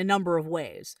a number of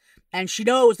ways, and she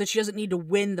knows that she doesn't need to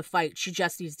win the fight. She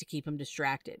just needs to keep him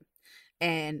distracted,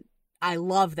 and I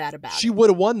love that about she it.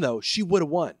 Would have won though. She would have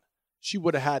won. She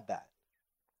would have had that.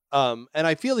 And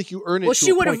I feel like you earn it. Well,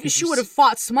 she would have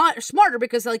fought smarter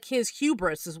because like his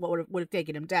hubris is what would have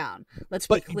taken him down. Let's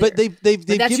be clear. But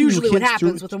that's usually what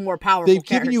happens with a more powerful. They've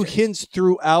given you hints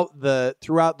throughout the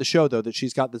show though that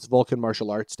she's got this Vulcan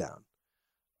martial arts down.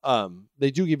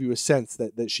 They do give you a sense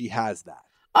that she has that.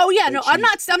 Oh yeah, no, I'm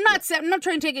not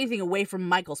trying to take anything away from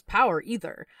Michael's power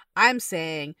either. I'm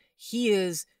saying he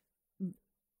is.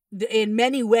 In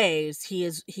many ways, he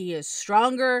is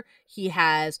stronger. He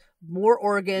has more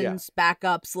organs,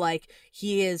 backups. Like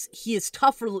he is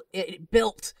tougher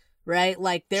built, right?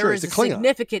 Like there is a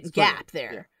significant gap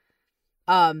there.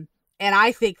 Yeah. And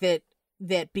I think that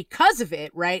because of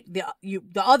it, right? The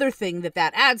other thing that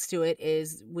adds to it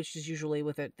is, which is usually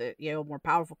with the more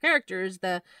powerful characters,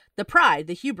 the pride,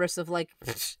 the hubris of like,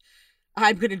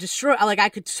 I'm gonna destroy. Like I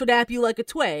could snap you like a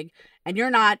twig, and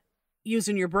you're not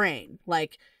using your brain,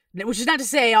 like. Which is not to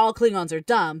say all Klingons are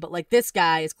dumb, but like this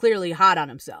guy is clearly hot on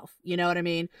himself. You know what I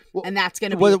mean? Well, and that's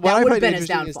going to be that would have been his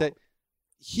downfall. Is that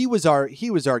he was our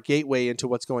gateway into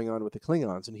what's going on with the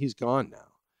Klingons, and he's gone now.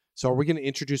 So are we going to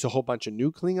introduce a whole bunch of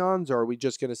new Klingons, or are we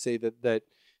just going to say that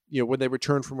when they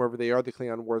return from wherever they are, the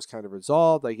Klingon war is kind of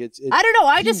resolved? Like it's I don't know.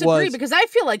 I disagree because I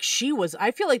feel like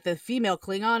the female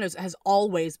Klingon has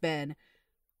always been.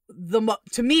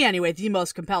 To me anyway, the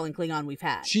most compelling Klingon we've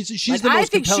had. She's the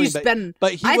most compelling.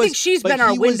 I think she's been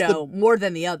our window more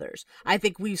than the others. I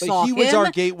think we saw him. He was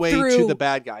our gateway to the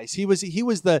bad guys. He was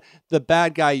the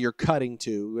bad guy you're cutting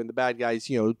to, and the bad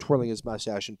guy's twirling his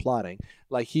mustache and plotting.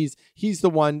 Like he's the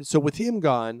one. So with him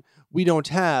gone, we don't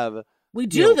have. We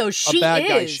do though. She bad is.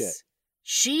 Guy shit.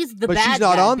 She's the but bad guy. But she's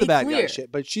not on the bad clear. guy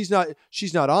shit. But she's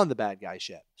not on the bad guy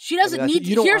shit. She doesn't need.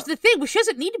 Here's the thing: she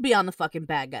doesn't need to be on the fucking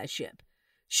bad guy ship.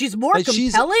 She's more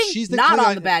compelling, she's not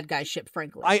on the bad guy ship,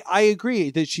 frankly. I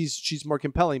agree that she's more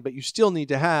compelling, but you still need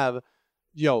to have,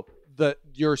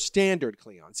 your standard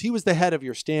Klingons. He was the head of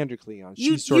your standard Klingons.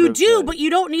 But you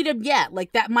don't need him yet.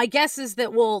 Like that. My guess is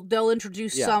that they'll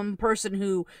introduce some person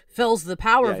who fills the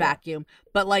power vacuum.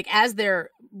 But like as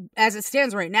it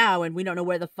stands right now, and we don't know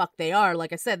where the fuck they are.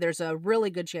 Like I said, there's a really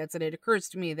good chance, and it occurs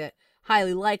to me that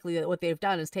highly likely that what they've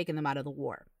done is taken them out of the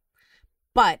war.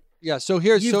 But. Yeah, so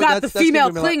you've got the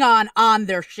female Klingon on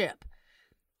their ship.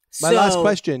 My last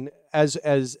question, as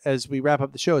we wrap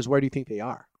up the show, is where do you think they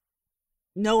are?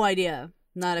 No idea,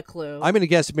 not a clue. I'm going to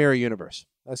guess Mirror Universe.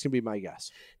 That's going to be my guess.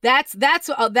 That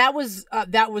was.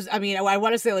 I mean, I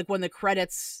want to say like when the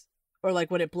credits or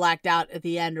like when it blacked out at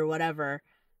the end or whatever.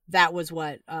 That was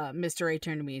what Mr. A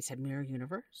turned to me and said, "Mirror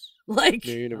Universe." Like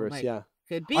Mirror Universe, like, yeah,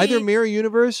 could be either Mirror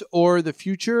Universe or the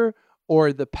future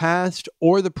or the past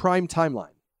or the prime timeline.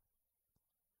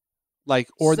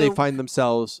 They find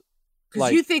themselves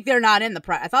because you think they're not in the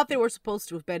prime. I thought they were supposed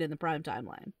to have been in the prime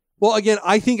timeline. Well, again,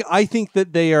 I think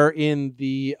that they are in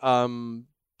the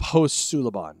post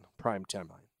Suliban prime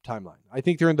timeline. I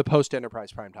think they're in the post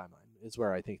Enterprise prime timeline. Is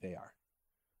where I think they are.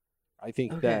 I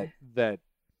think that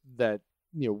the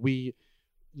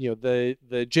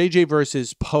JJ verse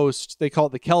is post. They call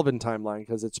it the Kelvin timeline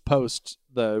because it's post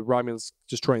the Romulans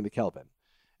destroying the Kelvin,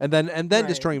 and then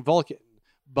destroying Vulcan.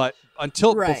 But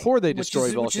before they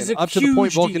destroy Vulcan, up to the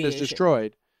point Vulcan is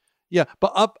destroyed, Yeah,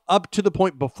 but up to the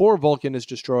point before Vulcan is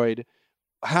destroyed,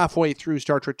 halfway through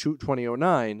Star Trek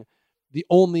 2009, the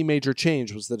only major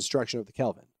change was the destruction of the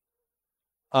Kelvin.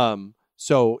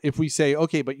 So if we say,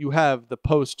 okay, but you have the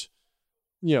post,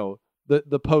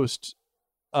 the post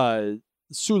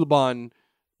Suliban,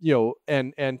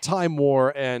 and Time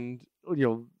War, and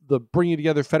the bringing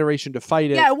together Federation to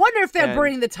fight it. Yeah, I wonder if they're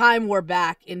bringing the Time War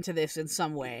back into this in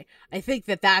some way. I think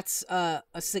that's would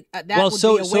be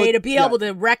a way to be able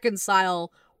to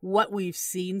reconcile what we've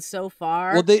seen so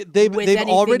far. Well, they've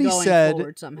already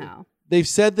said somehow. They've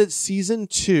said that season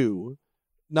 2,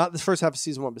 not the first half of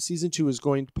season 1, but season 2 is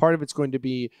part of it's going to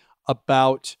be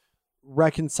about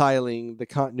reconciling the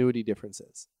continuity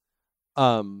differences.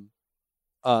 And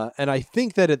I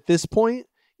think that at this point,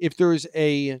 if there's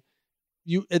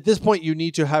you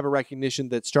need to have a recognition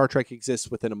that Star Trek exists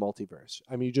within a multiverse.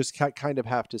 I mean, you just kind of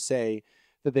have to say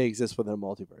that they exist within a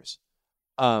multiverse.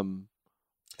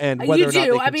 And whether you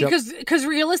do, I mean, because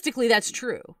realistically, that's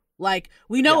true. Like,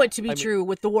 we know it to be true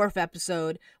with the Worf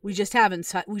episode. We just haven't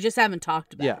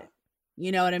talked about it.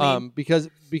 You know what I mean?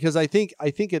 Because I think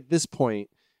at this point,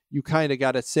 you kind of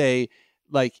got to say,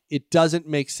 like, it doesn't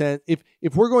make sense if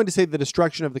we're going to say the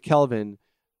destruction of the Kelvin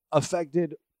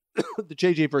affected the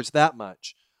JJ verse that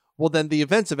much. Well, then the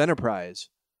events of Enterprise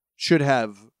should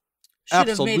have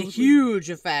absolutely made a huge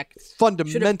effect,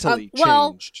 fundamentally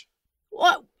changed.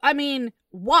 Well, I mean,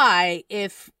 why,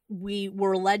 if we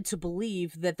were led to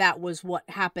believe that was what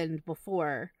happened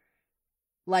before?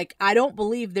 Like, I don't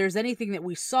believe there's anything that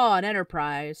we saw in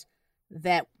Enterprise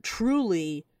that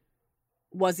truly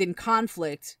was in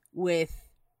conflict with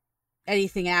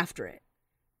anything after it.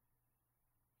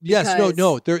 Yes,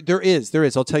 no, there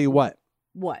is. I'll tell you what.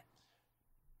 What?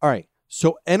 All right.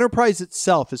 So Enterprise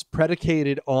itself is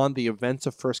predicated on the events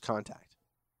of First Contact.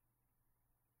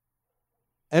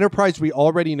 Enterprise, we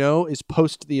already know, is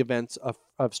post the events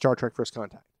of Star Trek First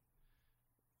Contact.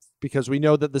 Because we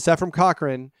know that the Zefram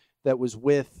Cochrane that was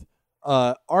with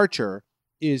Archer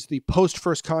is the post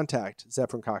First Contact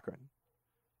Zefram Cochrane.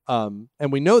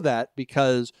 And we know that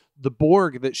because the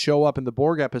Borg that show up in the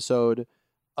Borg episode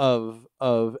of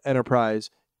Enterprise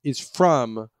is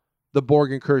from the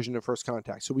Borg incursion of First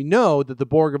Contact. So we know that the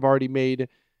Borg have already made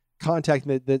contact,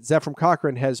 that Zefram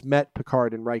Cochrane has met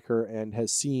Picard and Riker and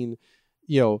has seen,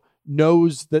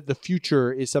 knows that the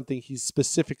future is something he's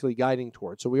specifically guiding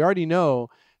towards. So we already know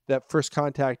that First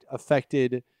Contact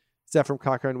affected Zefram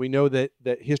Cochrane. We know that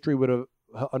history would have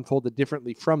unfolded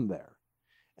differently from there.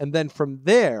 And then from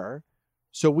there,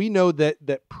 so we know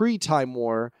that pre-Time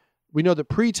War,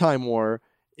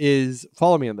 is,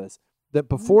 follow me on this, that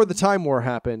before the Time War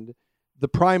happened, the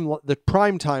prime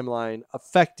timeline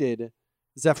affected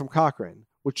Zefram Cochrane,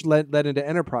 which led into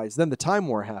Enterprise. Then the Time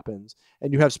War happens,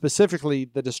 and you have specifically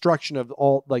the destruction of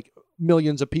all, like,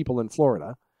 millions of people in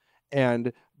Florida,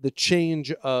 and the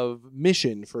change of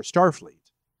mission for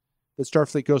Starfleet. The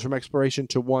Starfleet goes from exploration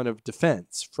to one of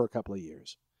defense for a couple of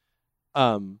years.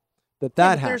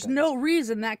 That happens. There's no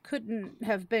reason that couldn't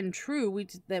have been true. We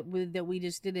just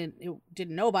didn't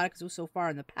know about it because it was so far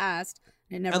in the past.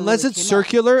 It never unless it's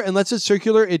circular,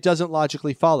 it doesn't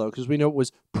logically follow, because we know it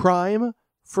was prime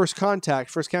First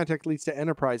Contact leads to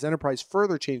Enterprise. Enterprise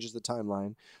further changes the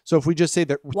timeline. So if we just say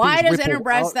that, why does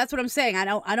Enterprise? That's what I'm saying.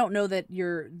 I don't know that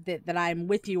that I'm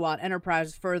with you on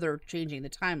Enterprise further changing the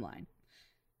timeline.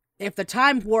 If the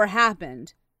Time War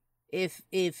happened, if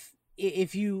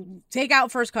you take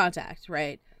out First Contact,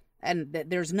 right, and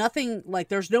there's nothing, like,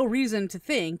 there's no reason to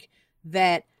think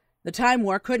that the Time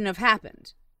War couldn't have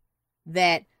happened,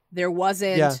 that there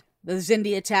wasn't the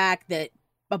Xindi attack, that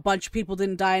a bunch of people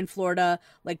didn't die in Florida.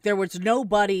 Like, there was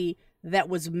nobody that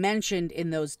was mentioned in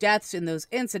those deaths, in those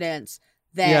incidents,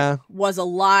 that was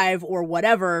alive or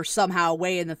whatever somehow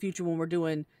way in the future when we're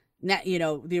doing,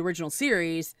 the original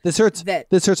series. This hurts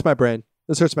my brain.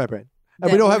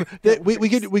 And we don't have.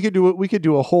 We could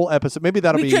do a whole episode. Maybe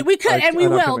that'll be. We could, and we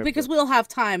will, because we'll have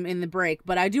time in the break.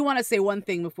 But I do want to say one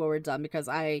thing before we're done, because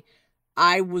I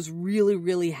was really,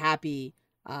 really happy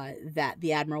that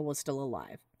the Admiral was still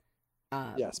alive.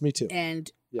 Yes, me too.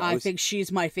 And I think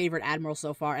she's my favorite Admiral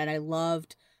so far, and I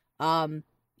loved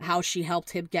how she helped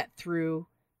him get through.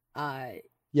 How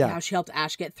she helped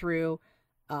Ash get through.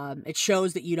 It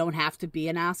shows that you don't have to be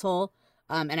an asshole,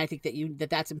 and I think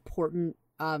that's important.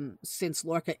 Since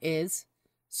Lorca is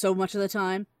so much of the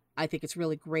time, I think it's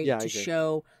really great to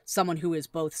show someone who is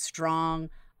both strong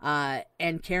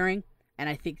and caring, and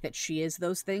I think that she is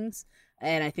those things,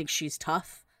 and I think she's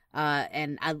tough,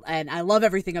 and I love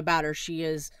everything about her. She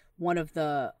is one of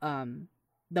the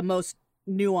most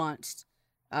nuanced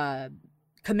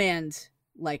command,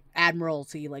 like,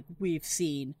 admiralty, like, we've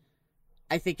seen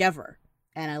I think, ever.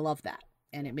 And I love that.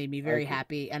 And it made me very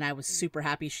happy. And I was super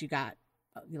happy she got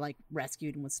like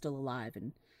rescued and was still alive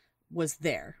and was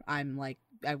there. I'm like,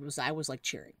 I was like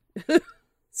cheering.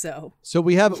 So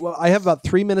I have about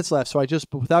 3 minutes left. So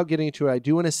without getting into it, I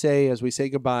do want to say, as we say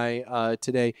goodbye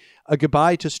today, a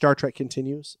goodbye to Star Trek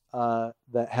Continues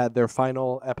that had their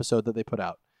final episode that they put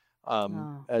out.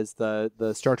 As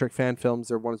the Star Trek fan films,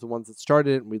 they're one of the ones that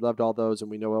started it, and we loved all those, and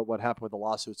we know what happened with the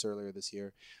lawsuits earlier this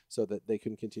year, so that they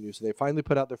couldn't continue. So they finally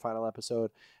put out their final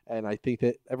episode, and I think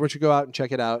that everyone should go out and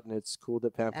check it out. And it's cool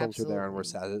that fan films are there, and we're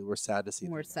sad to see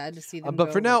them. We're sad to see them.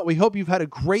 But for now, we hope you've had a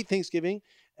great Thanksgiving,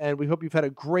 and we hope you've had a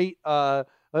great a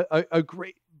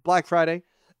great Black Friday.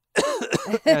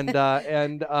 and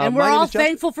we're all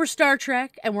thankful for Star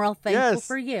Trek, and we're all thankful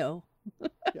for you.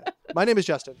 Yeah. My name is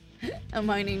Justin. And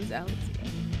my name's Alex.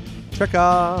 Trek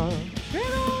off.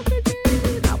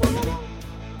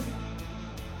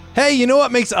 Hey, you know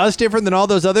what makes us different than all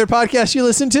those other podcasts you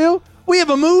listen to? We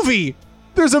have a movie.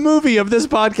 There's a movie of this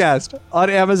podcast on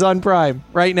Amazon Prime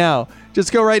right now.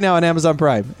 Just go right now on Amazon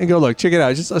Prime and go look. Check it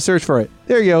out. Just search for it.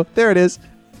 There you go. There it is.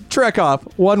 Trek Off.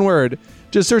 One word.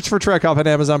 Just search for Trek Off on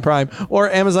Amazon Prime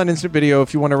or Amazon Instant Video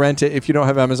if you want to rent it if you don't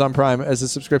have Amazon Prime as a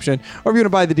subscription. Or if you want to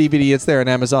buy the DVD, it's there on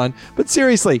Amazon. But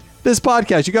seriously, this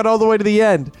podcast, you got all the way to the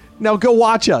end. Now go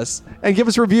watch us and give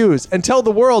us reviews and tell the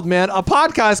world, man, a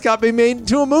podcast got me made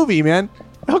into a movie, man.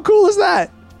 How cool is that?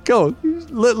 Go,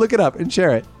 look it up and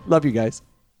share it. Love you guys.